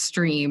kind of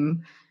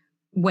extreme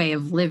way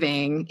of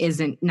living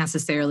isn't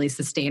necessarily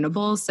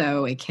sustainable.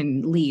 So it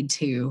can lead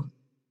to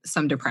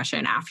some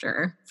depression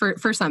after.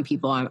 For some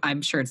people,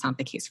 I'm sure it's not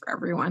the case for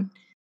everyone.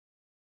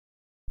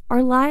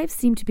 Our lives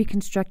seem to be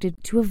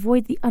constructed to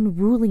avoid the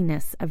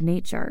unruliness of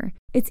nature.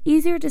 It's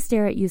easier to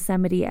stare at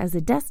Yosemite as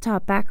a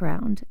desktop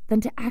background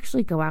than to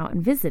actually go out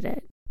and visit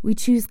it. We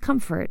choose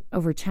comfort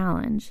over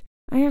challenge.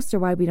 I asked her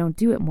why we don't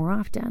do it more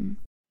often.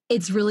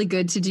 It's really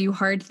good to do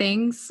hard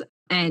things,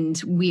 and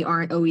we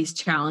aren't always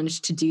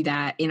challenged to do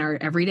that in our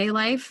everyday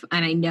life.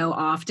 And I know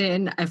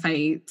often if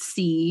I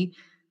see,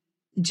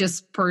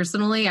 just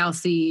personally, I'll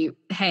see,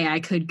 hey, I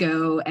could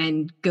go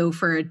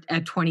for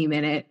a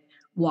 20-minute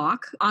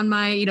walk on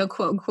my,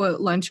 quote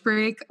unquote lunch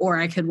break, or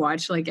I could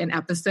watch like an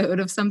episode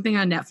of something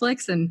on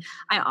Netflix. And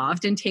I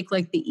often take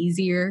like the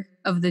easier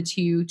of the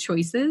two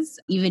choices,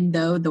 even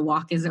though the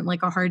walk isn't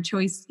like a hard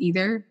choice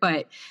either.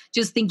 But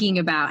just thinking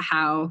about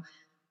how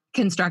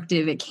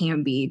constructive it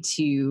can be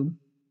to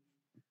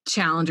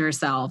challenge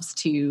ourselves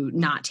to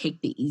not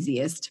take the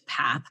easiest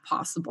path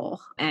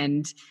possible.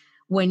 And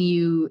when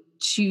you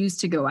choose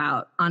to go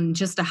out on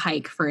just a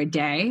hike for a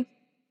day,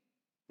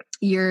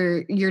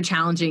 you're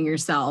challenging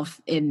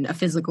yourself in a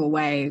physical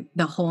way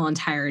the whole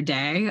entire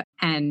day.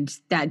 And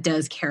that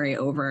does carry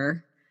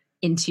over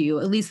into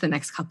at least the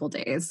next couple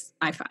days,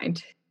 I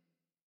find.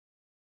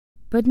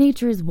 But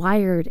nature is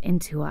wired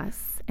into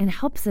us and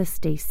helps us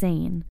stay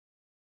sane.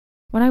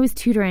 When I was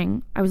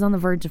tutoring, I was on the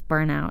verge of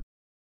burnout.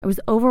 I was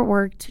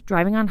overworked,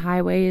 driving on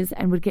highways,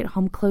 and would get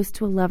home close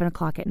to 11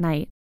 o'clock at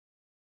night.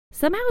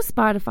 Somehow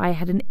Spotify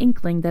had an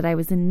inkling that I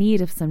was in need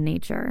of some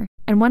nature,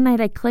 and one night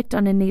I clicked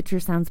on a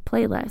Nature Sounds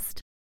playlist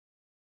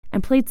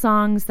and played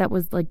songs that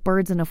was like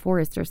birds in a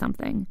forest or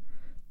something.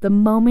 The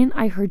moment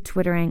I heard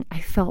twittering, I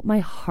felt my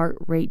heart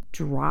rate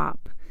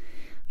drop.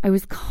 I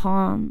was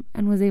calm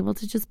and was able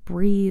to just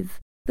breathe.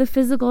 The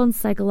physical and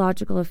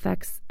psychological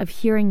effects of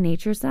hearing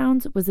nature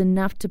sounds was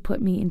enough to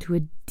put me into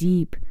a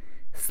deep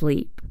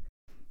sleep.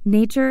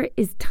 Nature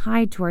is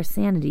tied to our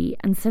sanity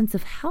and sense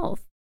of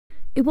health.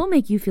 It will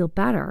make you feel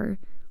better,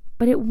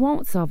 but it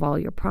won't solve all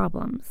your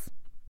problems.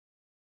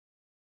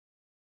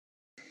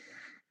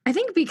 I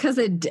think because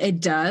it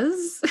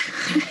does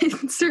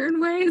in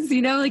certain ways,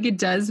 like it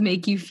does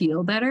make you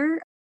feel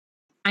better.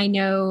 I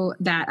know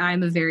that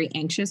I'm a very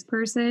anxious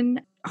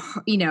person.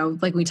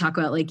 Like we talk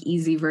about like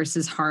easy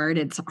versus hard.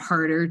 It's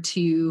harder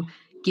to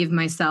give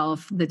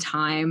myself the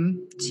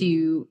time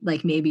to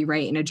like maybe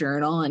write in a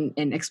journal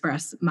and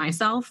express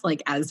myself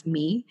like as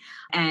me.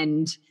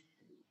 And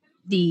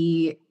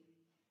the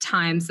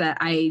times that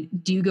I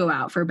do go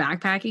out for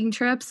backpacking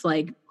trips,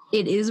 like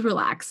it is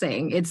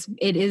relaxing. It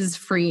is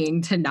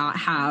freeing to not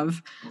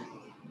have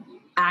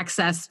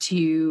access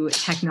to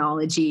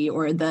technology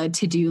or the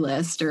to-do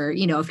list, or,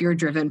 if you're a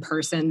driven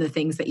person, the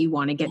things that you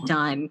want to get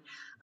done.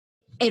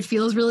 It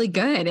feels really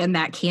good, and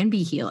that can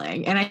be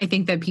healing. And I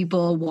think that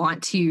people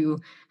want to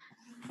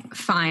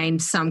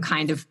find some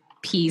kind of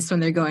peace when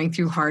they're going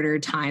through harder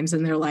times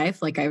in their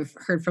life. Like I've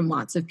heard from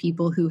lots of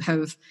people who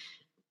have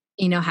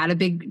had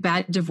a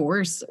bad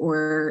divorce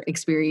or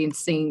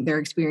they're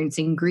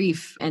experiencing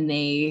grief, and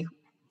they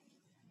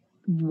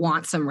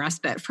want some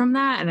respite from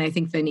that. And I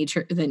think the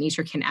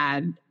nature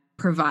can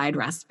provide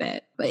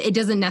respite, but it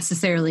doesn't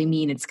necessarily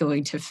mean it's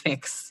going to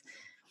fix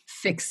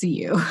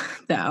you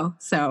though.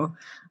 So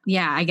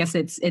yeah, I guess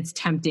it's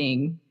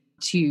tempting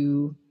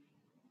to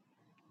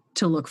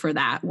look for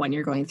that when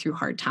you're going through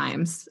hard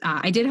times.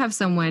 I did have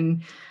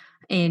someone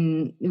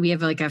we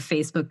have like a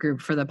Facebook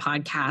group for the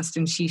podcast,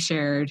 and she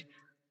shared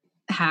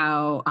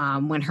how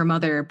when her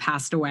mother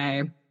passed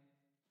away,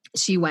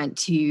 she went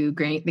to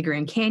the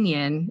Grand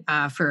Canyon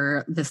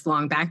for this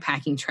long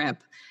backpacking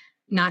trip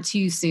not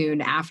too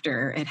soon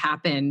after it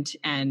happened.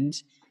 And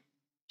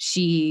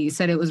she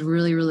said it was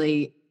really,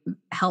 really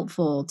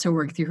helpful to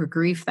work through her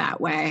grief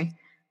that way.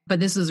 But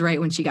this was right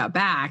when she got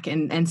back.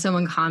 And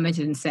someone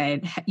commented and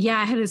said, yeah,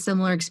 I had a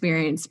similar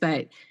experience,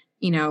 but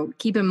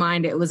keep in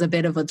mind, it was a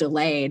bit of a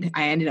delayed.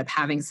 I ended up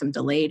having some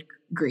delayed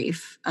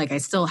grief. Like I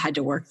still had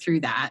to work through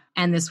that.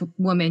 And this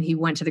woman who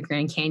went to the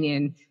Grand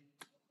Canyon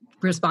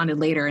responded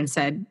later and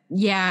said,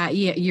 yeah,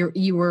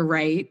 you were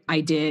right.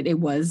 I did. It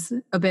was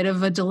a bit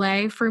of a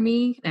delay for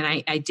me. And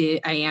I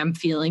am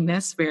feeling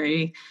this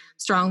very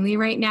strongly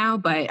right now,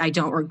 but I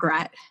don't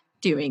regret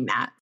doing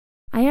that.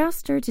 I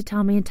asked her to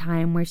tell me a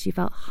time where she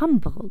felt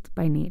humbled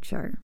by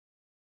nature.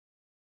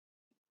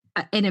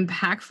 An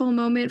impactful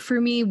moment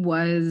for me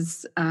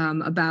was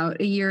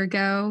about a year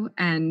ago,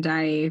 and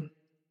I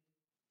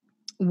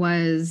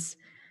was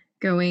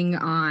going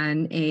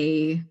on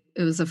it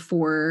was a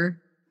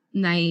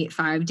 4-night,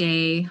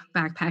 5-day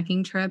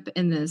backpacking trip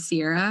in the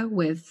Sierra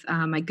with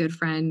my good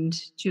friend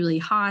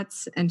Julie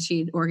Hotz, and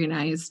she'd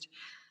organized,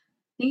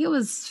 I think it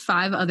was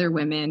 5 other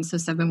women, so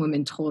 7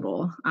 women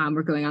total.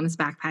 We're going on this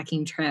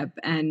backpacking trip,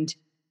 and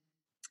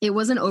it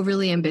wasn't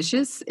overly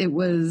ambitious. It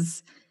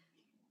was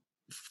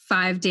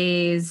 5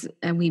 days,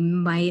 and we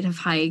might have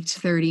hiked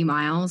 30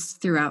 miles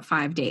throughout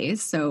 5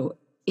 days. So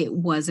it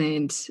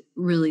wasn't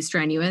really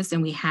strenuous.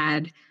 And we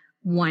had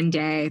one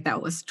day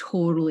that was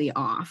totally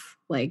off.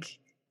 Like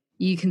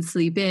you can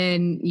sleep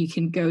in, you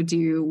can go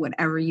do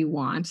whatever you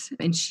want.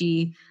 And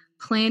she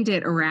planned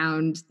it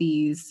around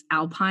these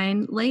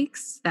alpine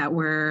lakes that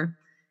were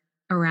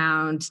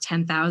around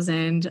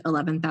 10,000,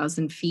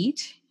 11,000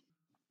 feet.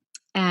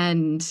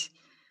 And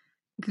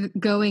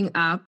going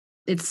up,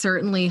 it's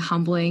certainly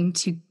humbling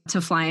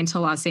to fly into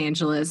Los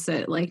Angeles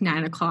at like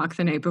 9 o'clock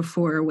the night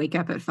before, wake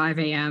up at 5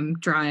 a.m.,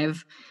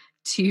 drive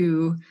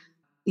to,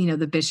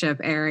 the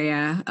Bishop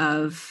area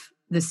of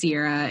the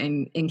Sierra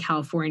in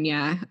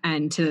California,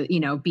 and to,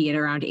 be at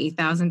around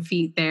 8,000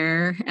 feet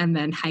there, and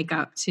then hike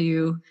up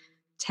to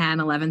 10,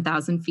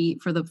 11,000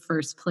 feet for the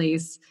first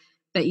place.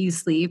 that you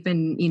sleep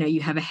and,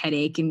 you have a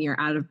headache and you're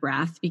out of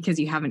breath because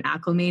you haven't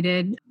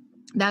acclimated.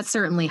 That's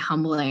certainly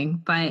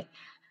humbling. But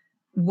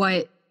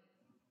what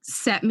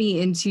set me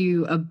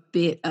into a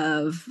bit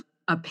of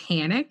a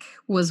panic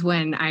was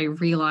when I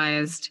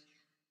realized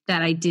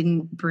that I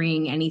didn't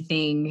bring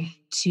anything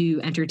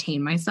to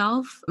entertain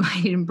myself.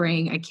 I didn't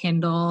bring a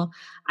Kindle.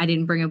 I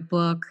didn't bring a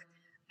book.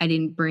 I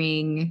didn't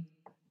bring,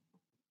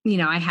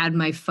 I had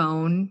my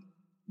phone,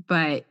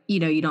 but,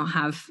 you don't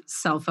have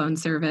cell phone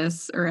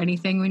service or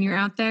anything when you're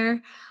out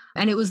there.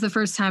 And it was the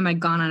first time I'd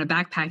gone on a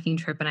backpacking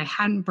trip and I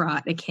hadn't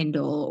brought a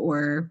Kindle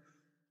or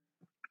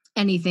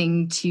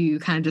anything to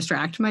kind of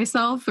distract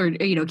myself or,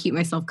 keep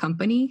myself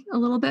company a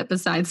little bit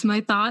besides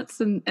my thoughts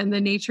and the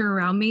nature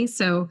around me.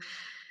 So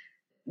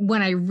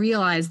when I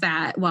realized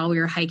that while we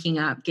were hiking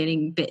up,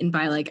 getting bitten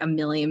by like a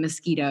million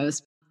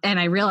mosquitoes, and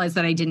I realized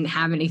that I didn't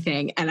have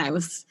anything, and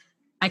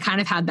I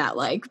kind of had that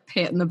like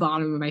pit in the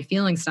bottom of my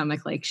feeling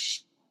stomach, like,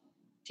 shit,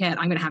 I'm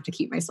going to have to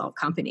keep myself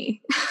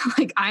company.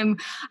 Like I'm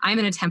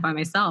in a tent by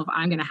myself.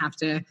 I'm going to have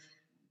to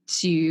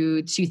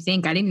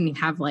think. I didn't even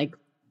have like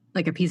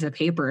a piece of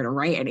paper to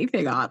write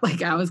anything on.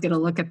 Like I was going to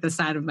look at the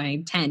side of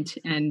my tent,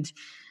 and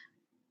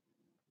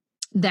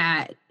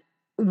that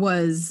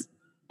was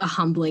a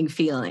humbling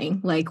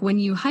feeling. Like when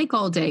you hike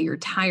all day, you're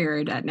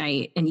tired at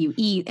night and you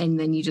eat and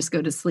then you just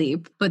go to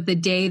sleep. But the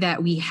day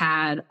that we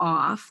had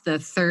off, the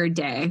third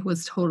day,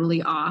 was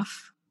totally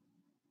off.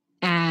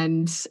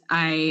 And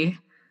I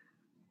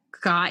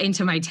got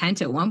into my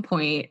tent at one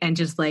point and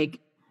just like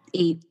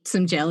ate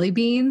some jelly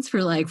beans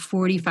for like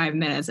 45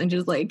 minutes and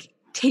just like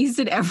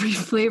tasted every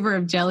flavor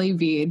of jelly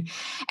bean.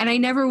 And I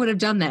never would have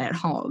done that at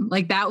home.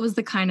 Like that was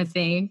the kind of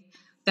thing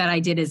that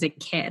I did as a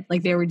kid.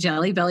 Like they were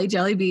Jelly Belly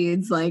jelly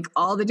beans, like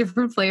all the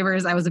different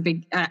flavors.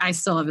 I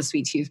still have a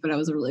sweet tooth, but I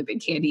was a really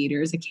big candy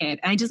eater as a kid.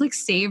 And I just like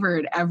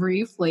savored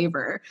every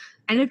flavor.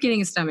 I ended up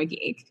getting a stomach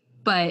ache,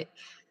 but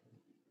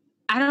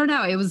I don't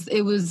know. It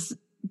was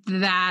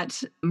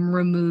that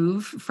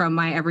remove from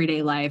my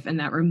everyday life and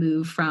that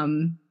remove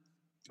from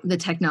the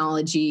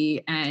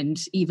technology and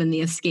even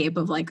the escape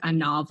of like a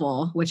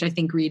novel, which I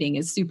think reading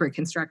is super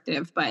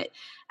constructive, but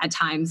at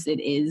times it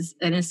is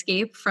an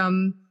escape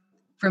from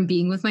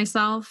being with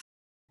myself.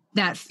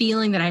 That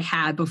feeling that I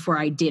had before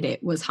I did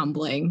it was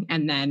humbling.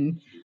 And then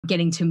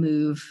getting to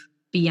move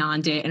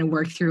beyond it and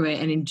work through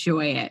it and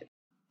enjoy it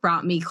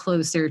brought me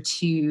closer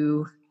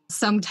to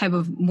some type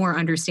of more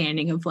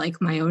understanding of like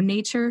my own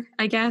nature,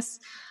 I guess.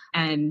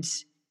 And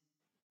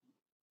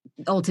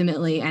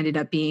ultimately ended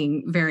up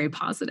being very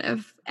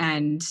positive.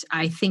 And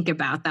I think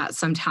about that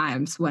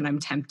sometimes when I'm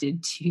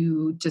tempted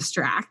to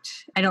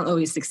distract. I don't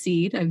always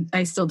succeed.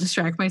 I still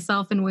distract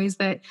myself in ways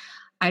that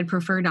I'd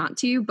prefer not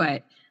to,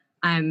 but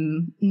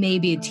I'm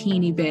maybe a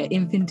teeny bit,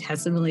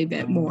 infinitesimally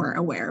bit more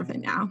aware of it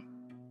now.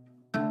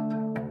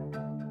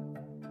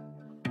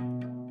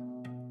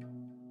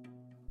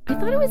 I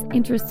thought it was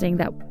interesting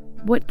that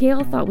what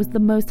Gail thought was the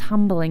most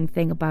humbling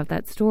thing about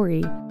that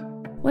story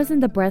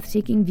wasn't the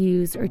breathtaking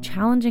views or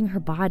challenging her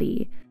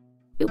body.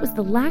 It was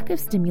the lack of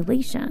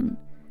stimulation,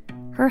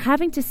 her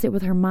having to sit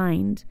with her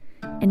mind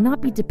and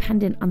not be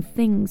dependent on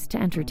things to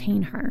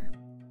entertain her.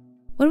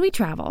 When we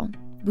travel,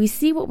 we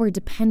see what we're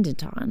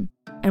dependent on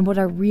and what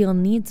our real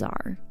needs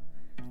are.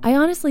 I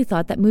honestly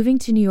thought that moving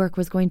to New York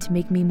was going to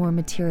make me more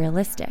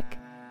materialistic,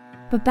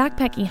 but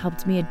backpacking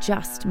helped me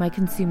adjust my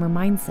consumer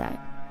mindset.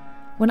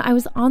 When I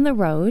was on the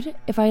road,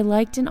 if I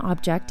liked an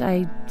object,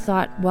 I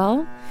thought,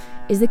 well,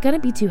 is it going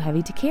to be too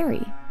heavy to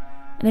carry?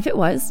 And if it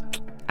was,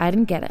 I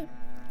didn't get it.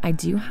 I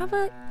do have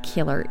a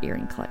killer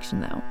earring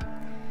collection though.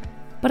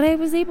 But I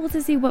was able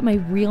to see what my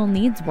real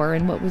needs were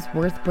and what was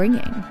worth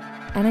bringing.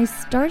 And I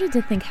started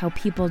to think how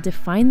people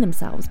define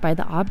themselves by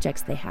the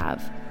objects they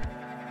have.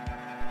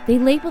 They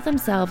label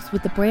themselves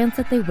with the brands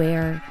that they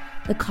wear,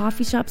 the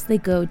coffee shops they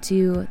go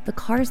to, the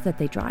cars that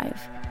they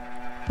drive.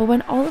 But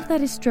when all of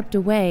that is stripped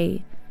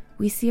away,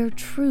 we see our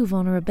true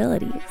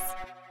vulnerabilities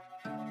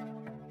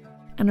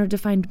and are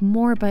defined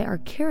more by our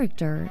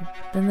character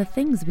than the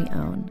things we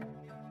own.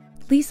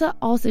 Lisa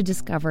also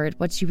discovered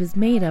what she was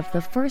made of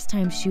the first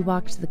time she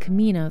walked the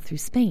Camino through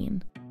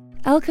Spain.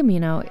 El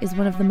Camino is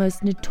one of the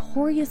most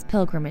notorious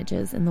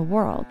pilgrimages in the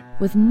world,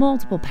 with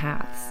multiple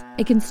paths.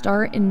 It can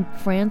start in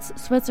France,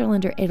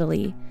 Switzerland, or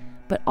Italy,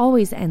 but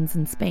always ends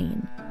in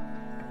Spain.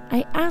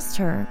 I asked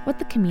her what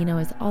the Camino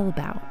is all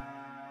about.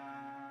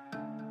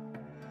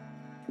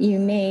 You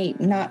may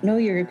not know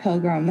you're a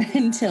pilgrim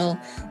until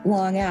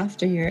long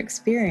after your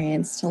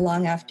experience, till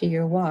long after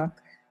your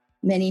walk.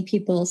 Many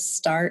people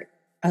start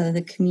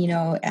the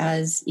Camino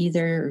as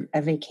either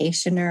a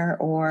vacationer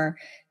or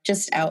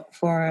just out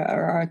for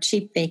a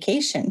cheap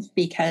vacation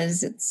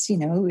because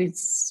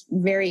it's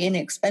very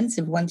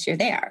inexpensive once you're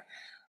there.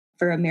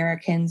 For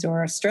Americans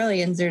or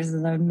Australians, there's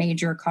the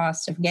major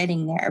cost of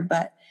getting there,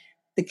 but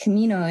the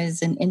Camino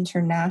is an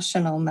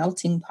international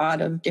melting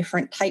pot of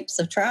different types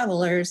of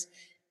travelers,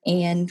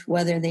 and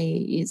whether they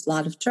use a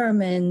lot of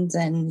Germans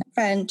and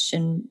French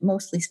and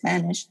mostly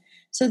Spanish.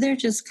 So they're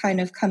just kind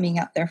of coming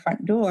out their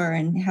front door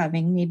and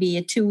having maybe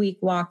a 2-week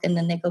walk and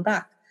then they go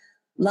back.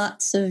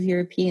 Lots of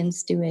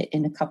Europeans do it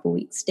in a couple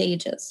week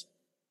stages.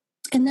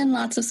 And then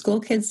lots of school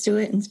kids do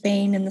it in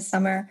Spain in the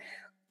summer.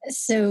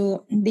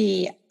 So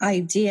the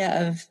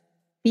idea of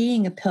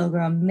being a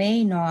pilgrim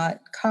may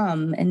not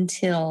come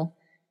until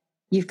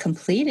you've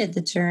completed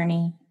the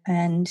journey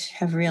and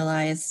have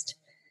realized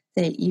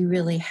that you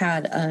really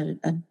had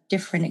a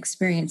different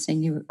experience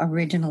than you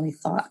originally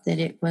thought, that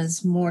it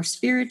was more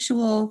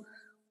spiritual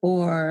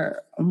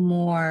or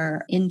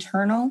more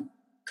internal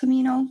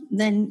Camino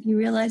than you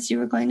realized you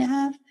were going to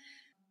have.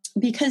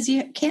 Because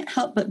you can't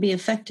help but be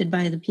affected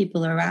by the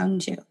people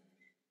around you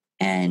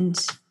and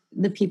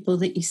the people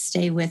that you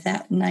stay with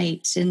at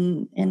night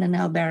in an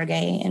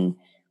albergue and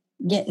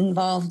get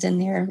involved in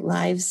their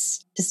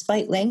lives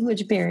despite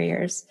language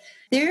barriers.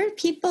 There are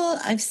people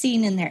I've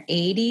seen in their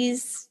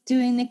 80s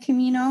doing the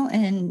Camino,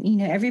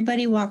 and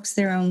everybody walks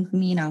their own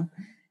Camino.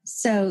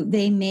 So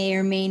they may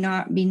or may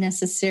not be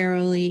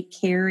necessarily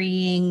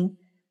carrying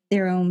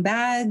their own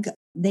bag.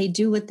 They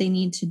do what they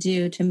need to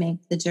do to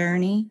make the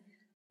journey.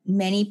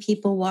 Many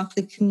people walk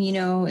the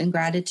Camino in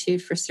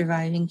gratitude for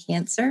surviving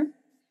cancer.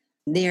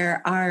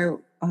 There are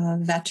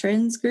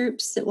veterans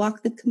groups that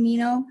walk the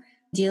Camino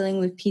dealing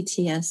with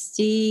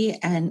PTSD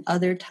and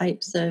other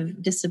types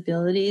of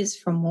disabilities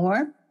from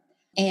war.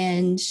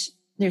 And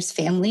there's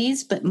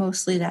families, but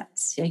mostly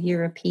that's a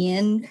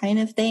European kind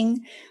of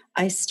thing.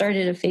 I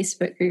started a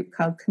Facebook group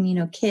called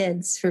Camino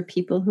Kids for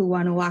people who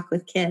want to walk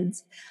with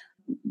kids.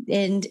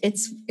 And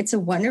it's a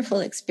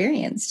wonderful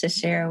experience to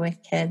share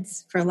with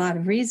kids for a lot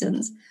of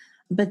reasons.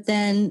 But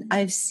then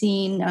I've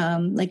seen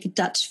like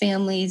Dutch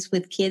families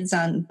with kids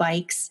on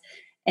bikes,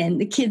 and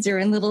the kids are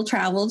in little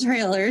travel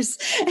trailers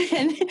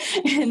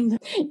and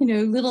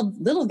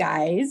little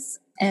guys.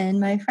 And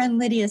my friend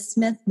Lydia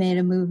Smith made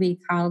a movie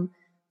called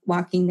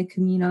Walking the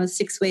Camino,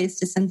 6 Ways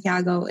to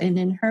Santiago. And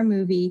in her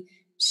movie,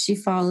 she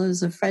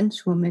follows a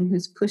French woman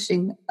who's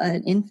pushing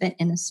an infant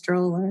in a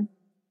stroller.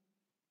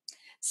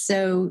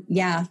 So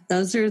yeah,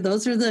 those are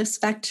the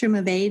spectrum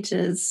of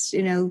ages,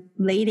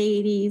 late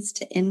 80s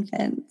to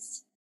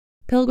infants.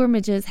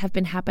 Pilgrimages have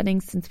been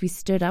happening since we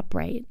stood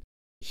upright.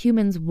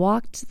 Humans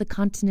walked the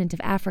continent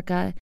of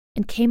Africa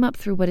and came up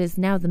through what is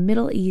now the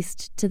Middle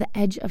East to the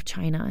edge of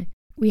China.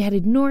 We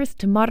headed north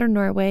to modern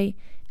Norway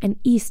and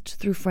east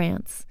through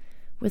France,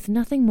 with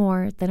nothing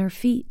more than our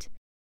feet.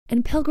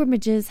 And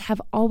pilgrimages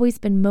have always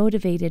been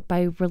motivated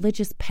by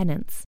religious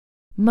penance.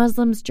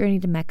 Muslims journey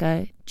to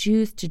Mecca,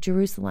 Jews to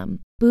Jerusalem,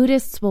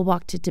 Buddhists will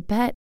walk to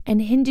Tibet,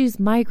 and Hindus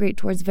migrate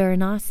towards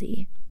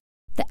Varanasi.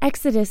 The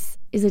Exodus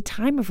is a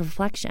time of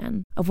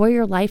reflection of where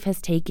your life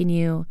has taken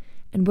you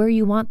and where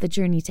you want the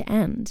journey to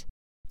end.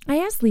 I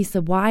asked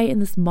Lisa why in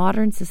this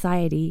modern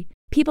society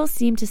people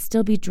seem to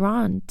still be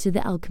drawn to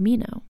the El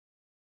Camino.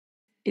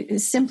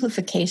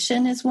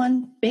 Simplification is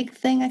one big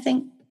thing, I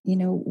think.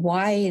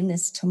 Why in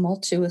this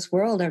tumultuous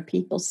world are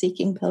people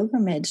seeking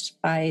pilgrimage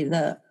by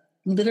the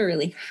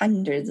literally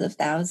hundreds of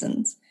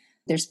thousands?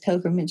 There's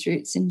pilgrimage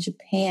routes in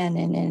Japan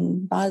and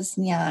in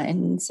Bosnia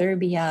and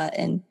Serbia,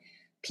 and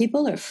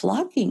people are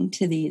flocking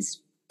to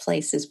these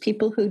places.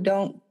 People who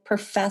don't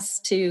profess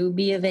to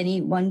be of any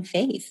one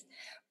faith,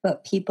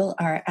 but people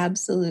are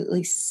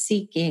absolutely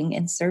seeking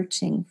and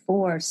searching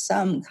for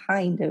some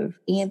kind of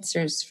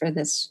answers for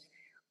this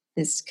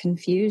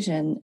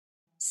confusion.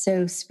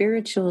 So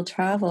spiritual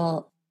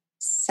travel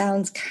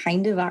sounds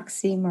kind of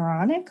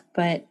oxymoronic,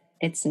 but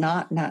it's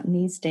not in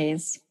these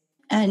days.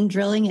 And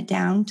drilling it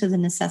down to the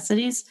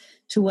necessities,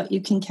 to what you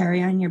can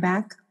carry on your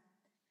back,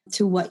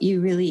 to what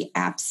you really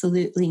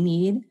absolutely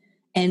need.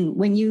 And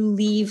when you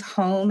leave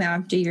home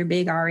after your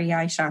big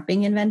REI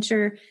shopping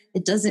adventure,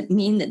 it doesn't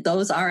mean that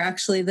those are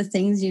actually the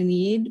things you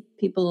need.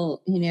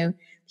 People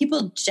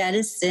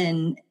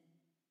jettison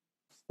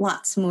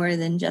lots more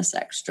than just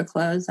extra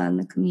clothes on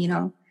the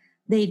Camino.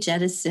 They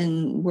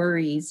jettison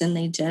worries and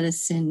they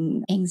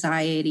jettison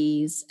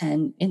anxieties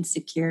and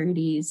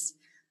insecurities.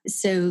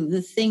 So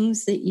the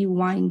things that you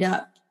wind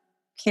up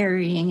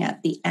carrying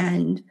at the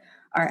end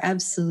are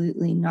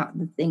absolutely not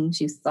the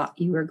things you thought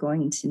you were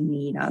going to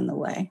need on the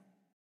way.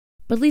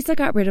 But Lisa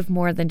got rid of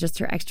more than just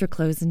her extra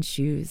clothes and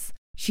shoes.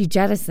 She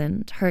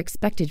jettisoned her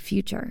expected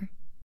future.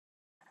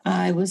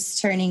 I was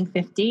turning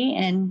 50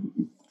 and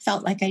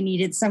felt like I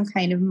needed some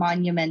kind of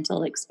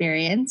monumental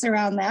experience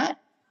around that.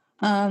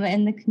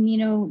 And the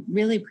Camino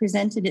really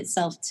presented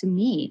itself to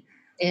me.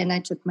 And I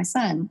took my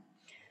son.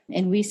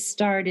 And we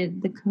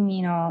started the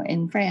Camino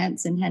in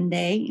France, in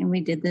Hendaye, and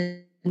we did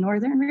the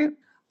northern route.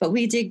 But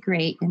we did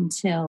great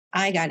until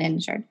I got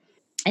injured.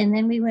 And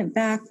then we went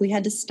back. We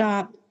had to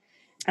stop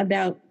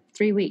about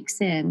 3 weeks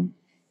in.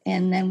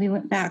 And then we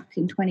went back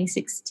in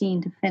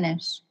 2016 to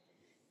finish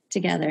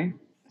together.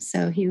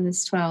 So he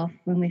was 12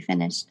 when we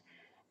finished.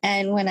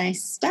 And when I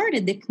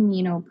started the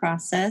Camino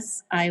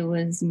process, I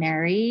was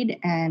married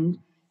and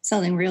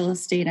selling real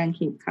estate on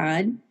Cape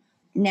Cod.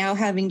 Now,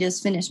 having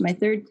just finished my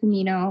third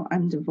Camino,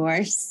 I'm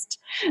divorced.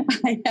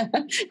 I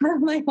have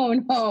my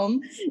own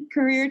home,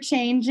 career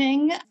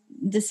changing,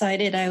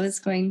 decided I was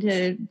going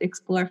to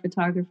explore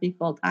photography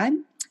full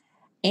time.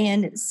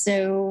 And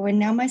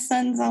now my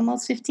son's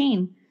almost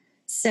 15.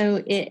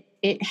 So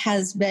it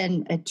has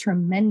been a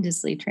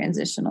tremendously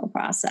transitional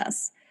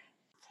process.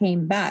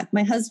 Came back.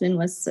 My husband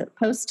was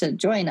supposed to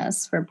join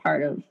us for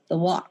part of the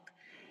walk,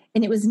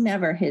 and it was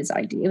never his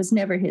idea. It was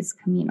never his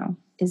Camino.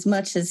 As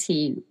much as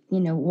he,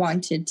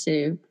 wanted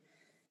to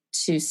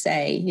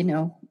say,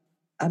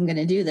 I'm going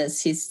to do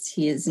this.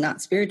 He is not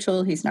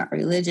spiritual. He's not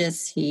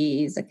religious.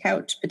 He's a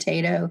couch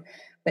potato,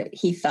 but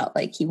he felt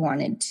like he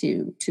wanted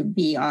to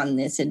be on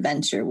this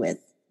adventure with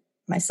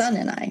our son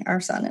and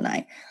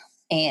I.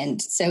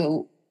 And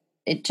so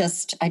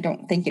I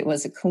don't think it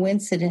was a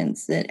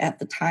coincidence that at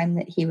the time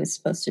that he was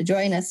supposed to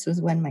join us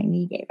was when my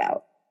knee gave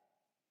out.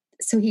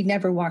 So he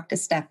never walked a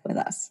step with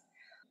us.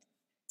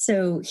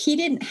 So he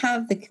didn't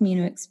have the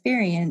Camino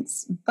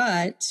experience,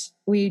 but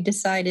we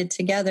decided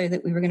together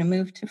that we were going to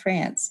move to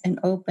France and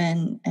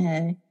open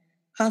a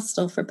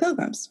hostel for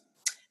pilgrims.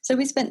 So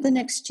we spent the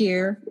next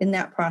year in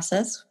that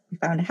process. We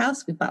found a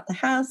house, we bought the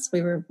house,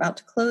 we were about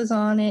to close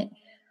on it.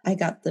 I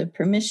got the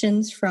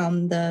permissions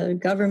from the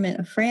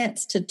government of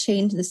France to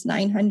change this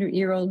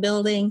 900-year-old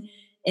building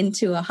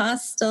into a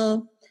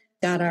hostel,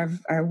 got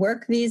our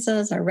work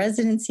visas, our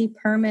residency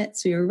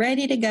permits. We were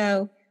ready to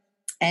go.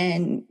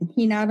 And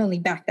he not only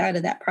backed out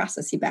of that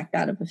process, he backed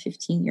out of a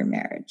 15-year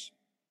marriage.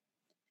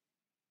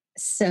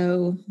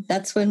 So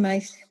that's when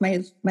my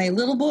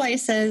little boy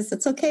says,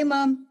 "It's okay,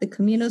 Mom. The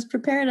Camino's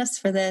prepared us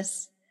for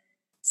this."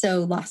 So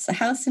lost the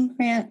house in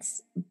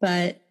France,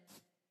 but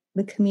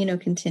the Camino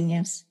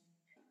continues.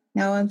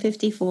 Now I'm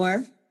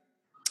 54,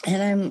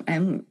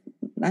 and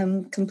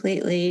I'm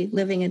completely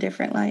living a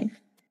different life.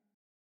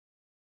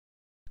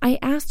 I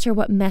asked her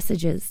what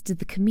messages did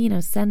the Camino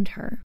send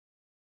her.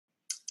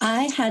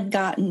 I had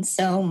gotten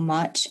so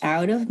much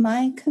out of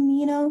my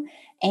Camino,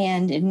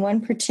 and in one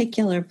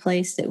particular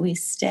place that we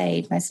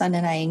stayed, my son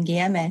and I in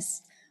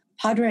Güemes,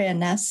 Padre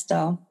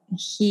Ernesto,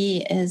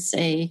 he's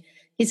a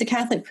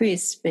Catholic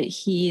priest, but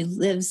he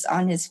lives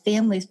on his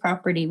family's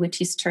property, which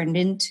he's turned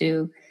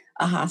into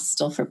a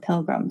hostel for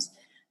pilgrims.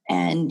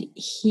 And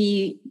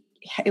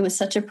it was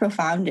such a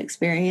profound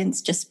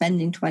experience just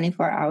spending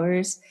 24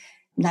 hours,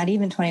 not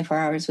even 24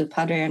 hours with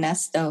Padre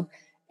Ernesto,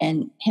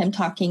 and him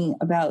talking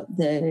about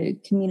the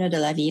Camino de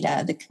la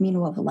Vida, the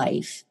Camino of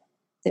life,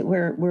 that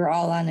we're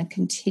all on a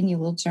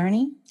continual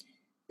journey,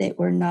 that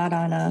we're not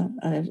on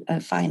a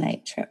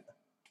finite trip.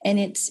 And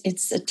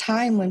it's a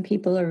time when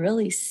people are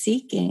really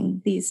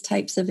seeking these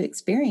types of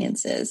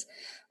experiences.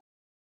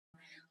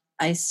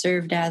 I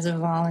served as a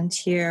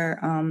volunteer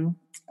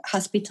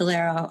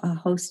hospitalero, a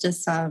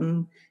hostess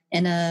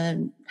in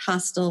a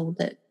hostel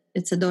that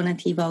it's a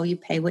donativo. You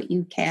pay what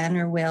you can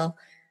or will.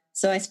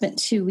 So I spent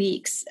 2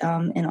 weeks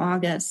in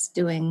August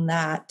doing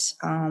that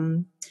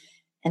in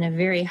a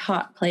very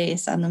hot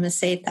place on the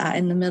Meseta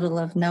in the middle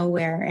of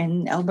nowhere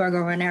in El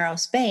Borgoronero,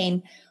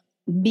 Spain,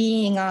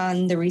 being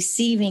on the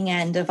receiving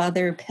end of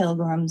other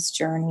pilgrims'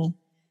 journey.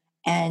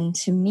 And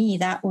to me,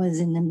 that was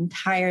an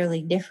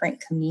entirely different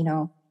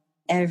Camino.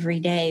 Every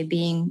day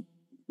being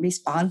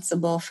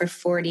responsible for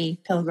 40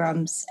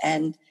 pilgrims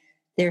and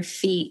their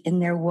feet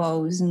and their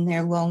woes and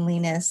their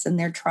loneliness and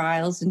their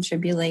trials and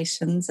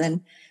tribulations.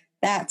 And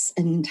that's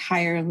an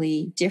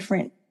entirely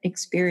different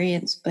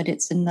experience, but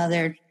it's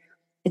another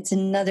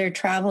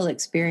travel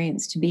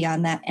experience to be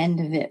on that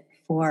end of it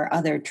for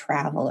other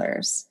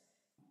travelers.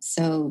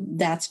 So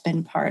that's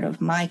been part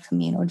of my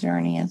Camino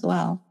journey as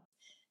well.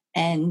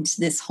 And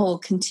this whole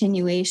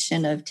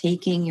continuation of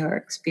taking your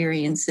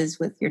experiences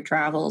with your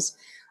travels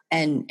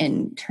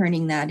and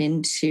turning that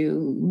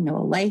into, a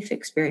life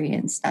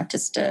experience, not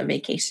just a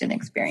vacation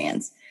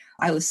experience.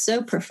 I was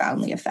so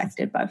profoundly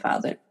affected by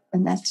Father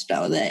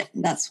Ernesto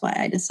that's why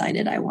I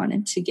decided I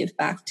wanted to give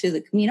back to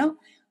the Camino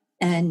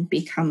and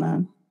become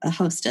a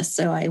hostess.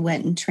 So I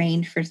went and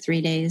trained for 3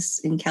 days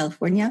in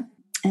California,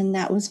 and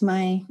that was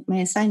my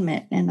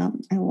assignment. And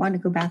I want to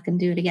go back and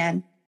do it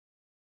again.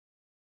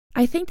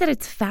 I think that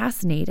it's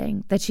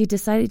fascinating that she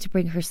decided to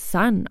bring her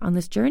son on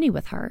this journey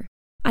with her.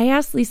 I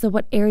asked Lisa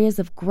what areas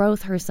of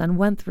growth her son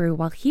went through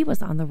while he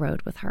was on the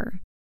road with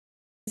her.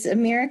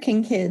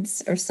 American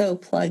kids are so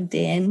plugged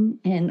in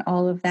and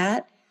all of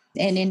that.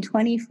 And in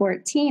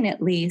 2014,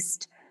 at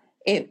least,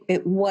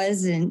 it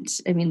wasn't,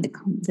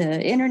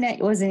 the internet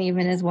wasn't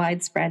even as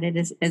widespread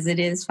as it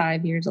is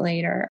 5 years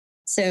later.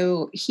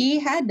 So he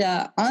had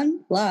to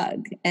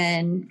unplug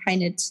and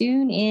kind of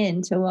tune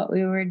in to what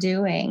we were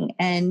doing.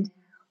 And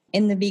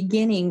in the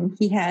beginning,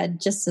 he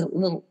had just a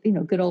little,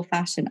 good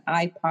old-fashioned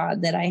iPod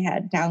that I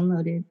had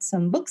downloaded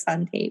some books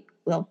on tape.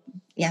 Well,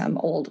 yeah, I'm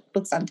old.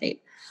 Books on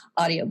tape,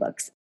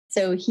 audiobooks.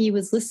 So he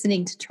was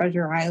listening to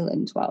Treasure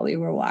Island while we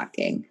were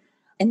walking.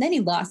 And then he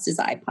lost his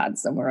iPod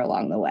somewhere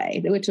along the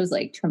way, which was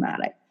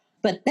traumatic.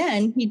 But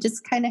then he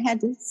just kind of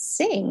had to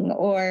sing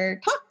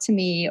or talk to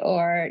me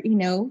or,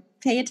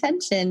 pay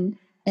attention.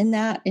 And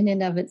that in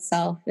and of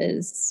itself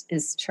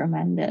is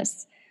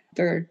tremendous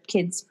for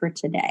kids for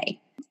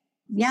today.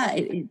 Yeah,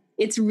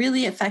 it's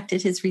really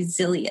affected his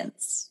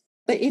resilience.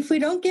 But if we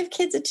don't give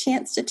kids a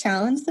chance to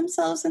challenge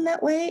themselves in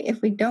that way,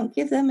 if we don't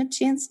give them a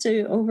chance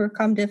to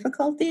overcome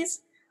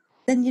difficulties,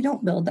 then you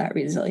don't build that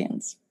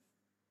resilience.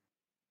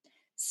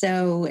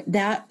 So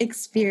that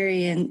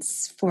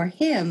experience for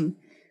him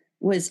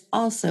was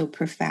also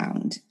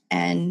profound.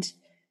 And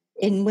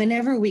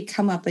whenever we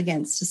come up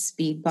against a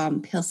speed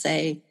bump, he'll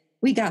say,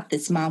 "We got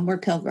this, Mom. We're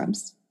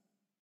pilgrims."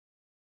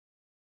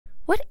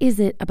 What is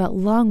it about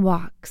long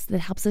walks that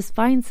helps us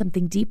find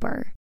something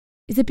deeper?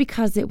 Is it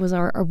because it was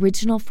our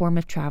original form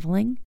of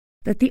traveling?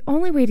 That the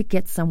only way to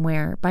get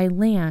somewhere by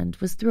land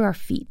was through our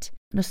feet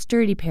and a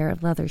sturdy pair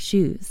of leather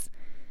shoes?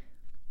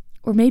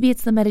 Or maybe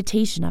it's the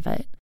meditation of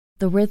it,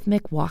 the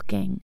rhythmic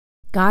walking,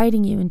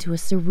 guiding you into a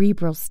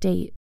cerebral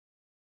state.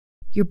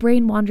 Your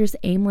brain wanders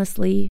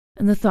aimlessly,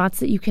 and the thoughts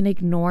that you can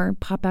ignore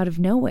pop out of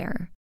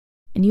nowhere,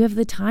 and you have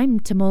the time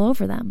to mull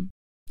over them.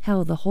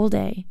 Hell, the whole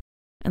day,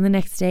 and the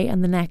next day,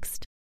 and the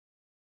next.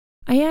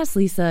 I asked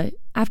Lisa,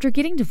 after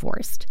getting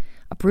divorced,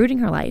 uprooting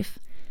her life,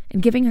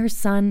 and giving her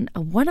son a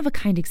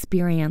one-of-a-kind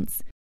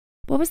experience,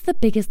 what was the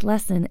biggest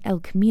lesson El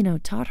Camino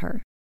taught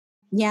her?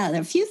 Yeah, there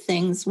are a few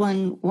things,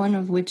 one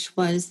of which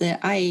was that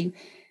I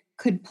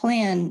could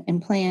plan and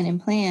plan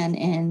and plan,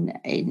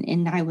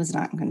 and I was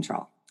not in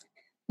control.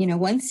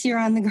 Once you're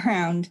on the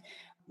ground,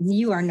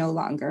 you are no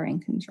longer in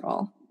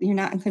control. You're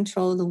not in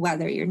control of the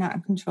weather. You're not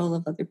in control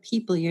of other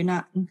people. You're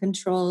not in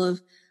control of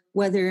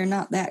whether or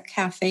not that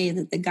cafe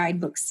that the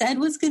guidebook said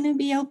was going to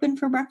be open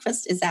for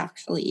breakfast is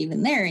actually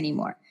even there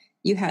anymore.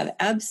 You have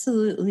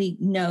absolutely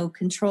no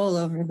control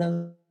over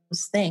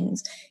those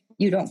things.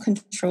 You don't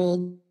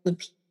control the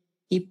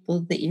people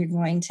that you're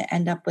going to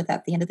end up with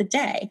at the end of the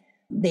day.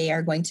 They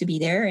are going to be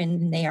there,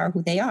 and they are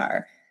who they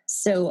are.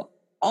 So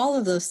all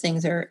of those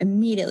things are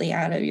immediately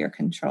out of your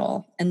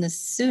control. And the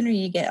sooner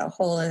you get a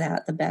hold of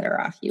that, the better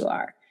off you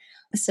are.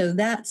 So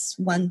that's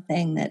one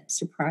thing that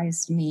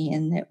surprised me,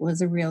 and it was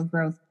a real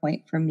growth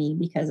point for me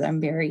because I'm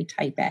very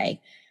type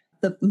A.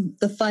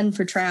 The fun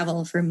for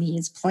travel for me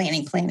is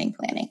planning.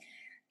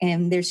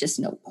 And there's just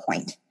no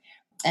point.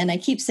 And I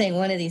keep saying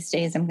one of these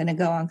days I'm going to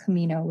go on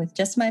Camino with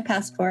just my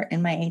passport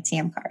and my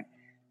ATM card.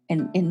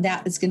 And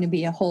that is going to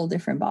be a whole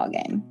different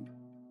ballgame.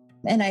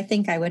 And I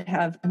think I would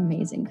have an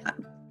amazing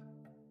time.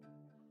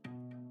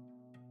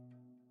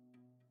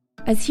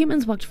 As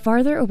humans walked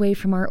farther away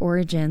from our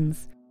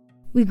origins,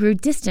 we grew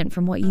distant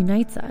from what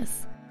unites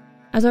us.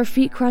 As our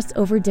feet crossed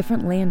over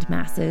different land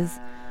masses,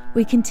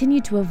 we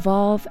continued to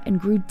evolve and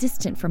grew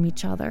distant from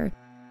each other.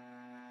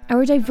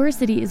 Our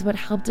diversity is what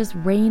helped us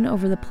reign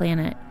over the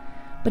planet,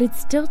 but it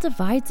still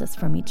divides us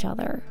from each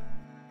other.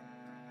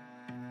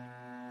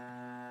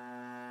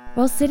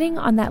 While sitting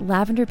on that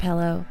lavender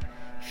pillow,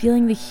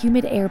 feeling the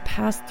humid air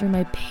pass through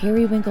my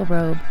periwinkle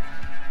robe,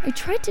 I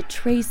tried to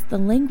trace the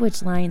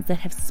language lines that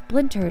have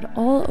splintered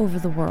all over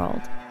the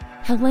world,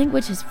 how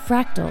language has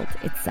fractaled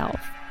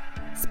itself,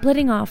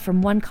 splitting off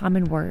from one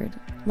common word,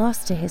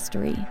 lost to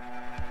history.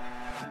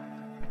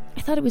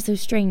 I thought it was so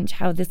strange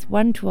how this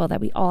one tool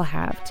that we all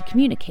have to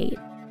communicate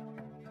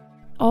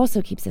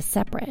also keeps us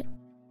separate.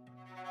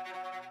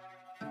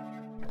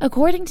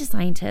 According to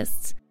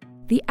scientists,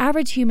 the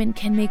average human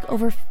can make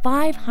over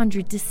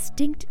 500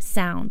 distinct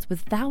sounds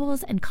with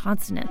vowels and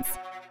consonants.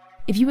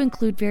 If you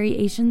include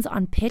variations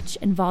on pitch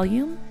and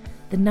volume,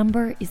 the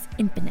number is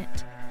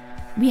infinite.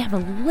 We have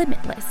a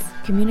limitless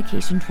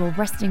communication tool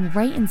resting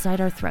right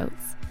inside our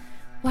throats.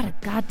 What a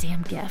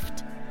goddamn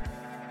gift.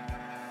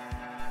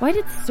 Why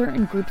did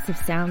certain groups of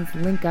sounds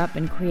link up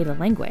and create a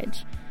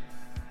language?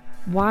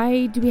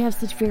 Why do we have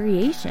such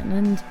variation,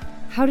 and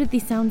how did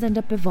these sounds end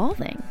up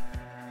evolving?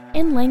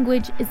 And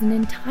language is an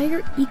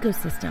entire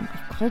ecosystem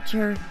of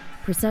culture,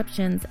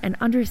 perceptions, and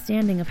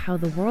understanding of how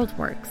the world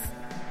works.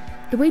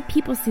 The way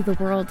people see the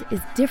world is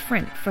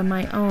different from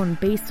my own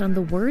based on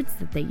the words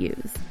that they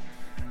use.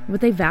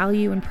 What they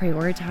value and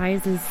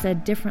prioritize is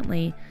said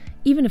differently,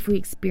 even if we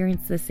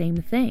experience the same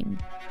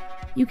thing.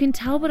 You can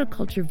tell what a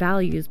culture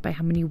values by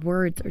how many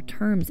words or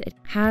terms it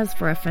has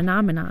for a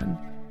phenomenon.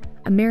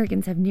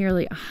 Americans have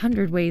nearly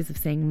 100 ways of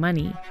saying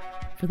money.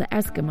 For the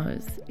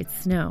Eskimos, it's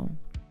snow.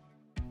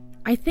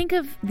 I think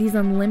of these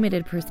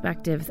unlimited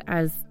perspectives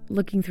as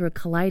looking through a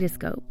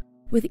kaleidoscope.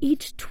 With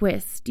each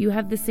twist, you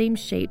have the same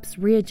shapes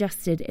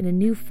readjusted in a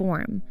new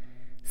form,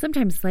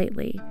 sometimes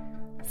slightly,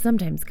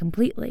 sometimes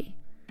completely.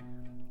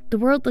 The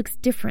world looks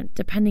different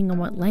depending on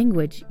what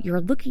language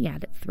you're looking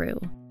at it through.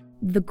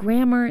 The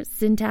grammar,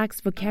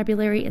 syntax,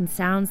 vocabulary, and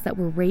sounds that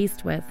we're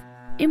raised with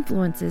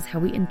influences how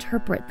we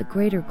interpret the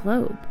greater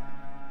globe.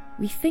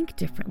 We think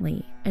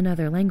differently in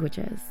other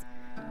languages.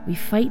 We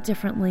fight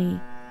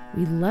differently.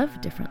 We love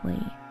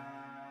differently.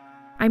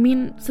 I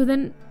mean, so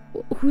then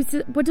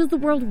what does the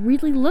world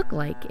really look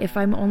like if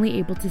I'm only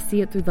able to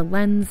see it through the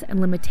lens and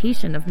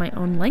limitation of my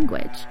own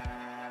language?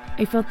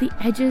 I felt the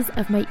edges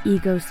of my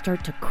ego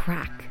start to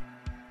crack,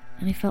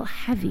 and I felt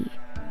heavy.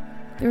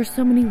 There are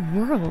so many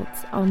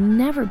worlds I'll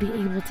never be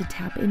able to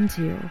tap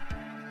into.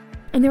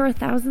 And there are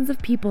thousands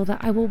of people that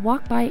I will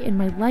walk by in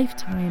my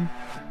lifetime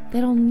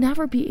that I'll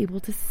never be able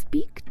to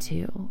speak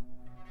to.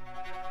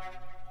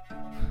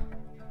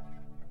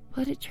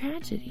 What a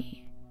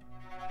tragedy.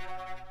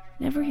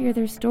 Never hear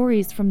their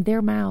stories from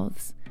their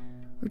mouths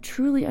or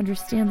truly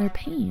understand their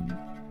pain.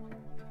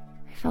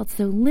 I felt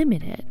so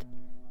limited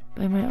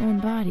by my own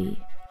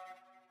body.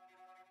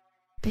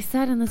 I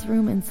sat in this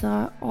room and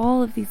saw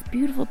all of these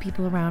beautiful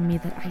people around me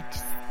that I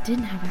just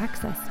didn't have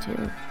access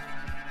to.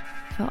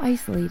 I felt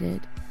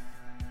isolated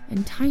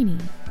and tiny.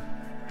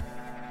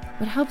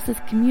 What helps us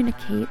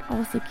communicate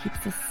also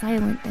keeps us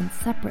silent and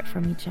separate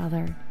from each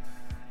other.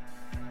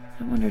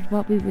 I wondered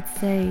what we would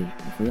say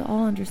if we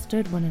all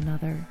understood one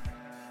another.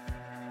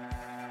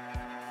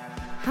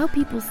 How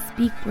people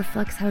speak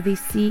reflects how they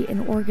see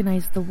and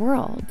organize the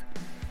world.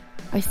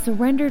 I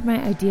surrendered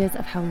my ideas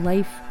of how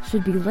life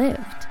should be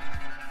lived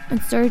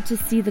and started to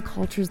see the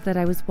cultures that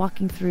I was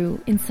walking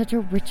through in such a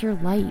richer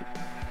light,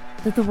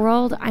 that the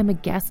world I'm a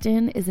guest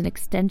in is an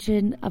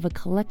extension of a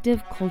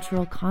collective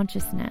cultural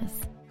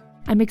consciousness.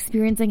 I'm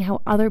experiencing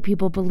how other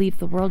people believe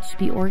the world should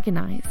be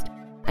organized,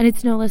 and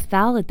it's no less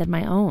valid than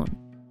my own.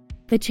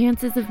 The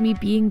chances of me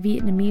being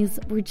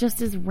Vietnamese were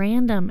just as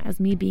random as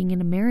me being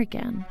an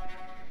American.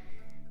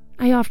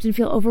 I often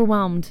feel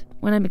overwhelmed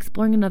when I'm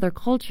exploring another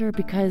culture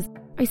because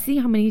I see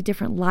how many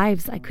different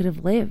lives I could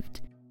have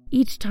lived.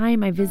 Each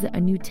time I visit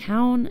a new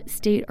town,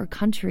 state, or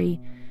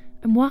country,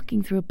 I'm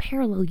walking through a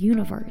parallel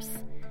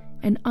universe,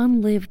 an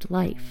unlived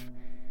life.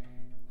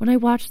 When I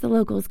watch the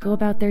locals go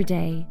about their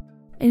day,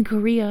 in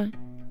Korea,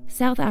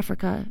 South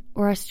Africa,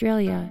 or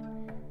Australia,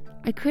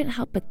 I couldn't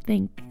help but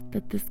think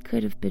that this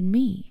could have been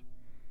me.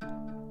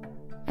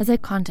 As I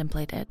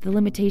contemplated the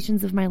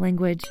limitations of my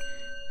language,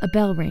 a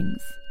bell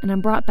rings, and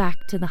I'm brought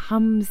back to the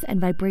hums and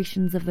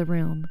vibrations of the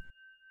room.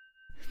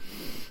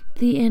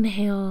 The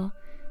inhale,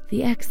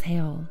 the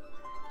exhale,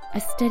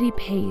 a steady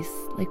pace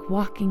like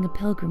walking a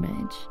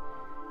pilgrimage.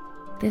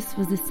 This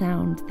was the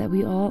sound that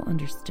we all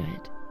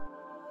understood.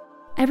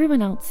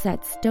 Everyone else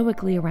sat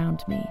stoically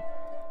around me,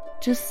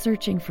 just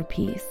searching for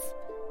peace.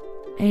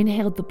 I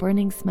inhaled the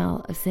burning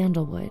smell of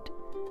sandalwood.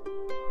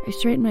 I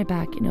straightened my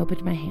back and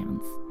opened my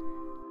hands.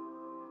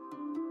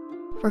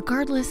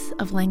 Regardless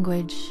of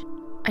language,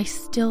 I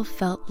still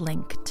felt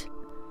linked.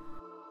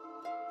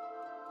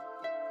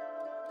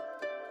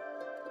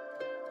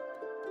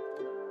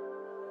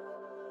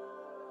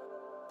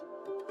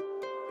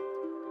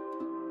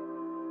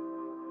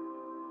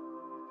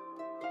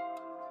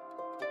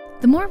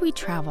 The more we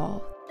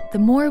travel, the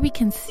more we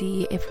can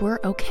see if we're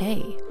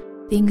okay.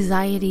 The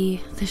anxiety,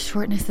 the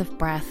shortness of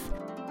breath,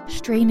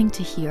 straining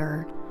to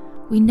hear.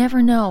 We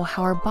never know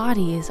how our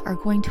bodies are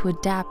going to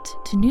adapt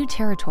to new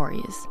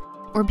territories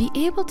or be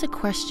able to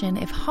question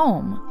if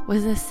home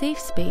was a safe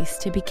space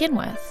to begin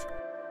with.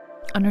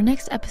 On our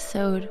next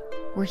episode,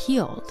 we're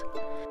healed.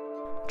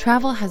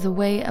 Travel has a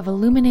way of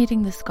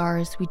illuminating the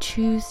scars we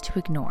choose to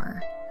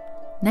ignore.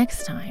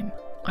 Next time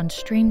on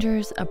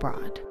Strangers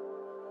Abroad.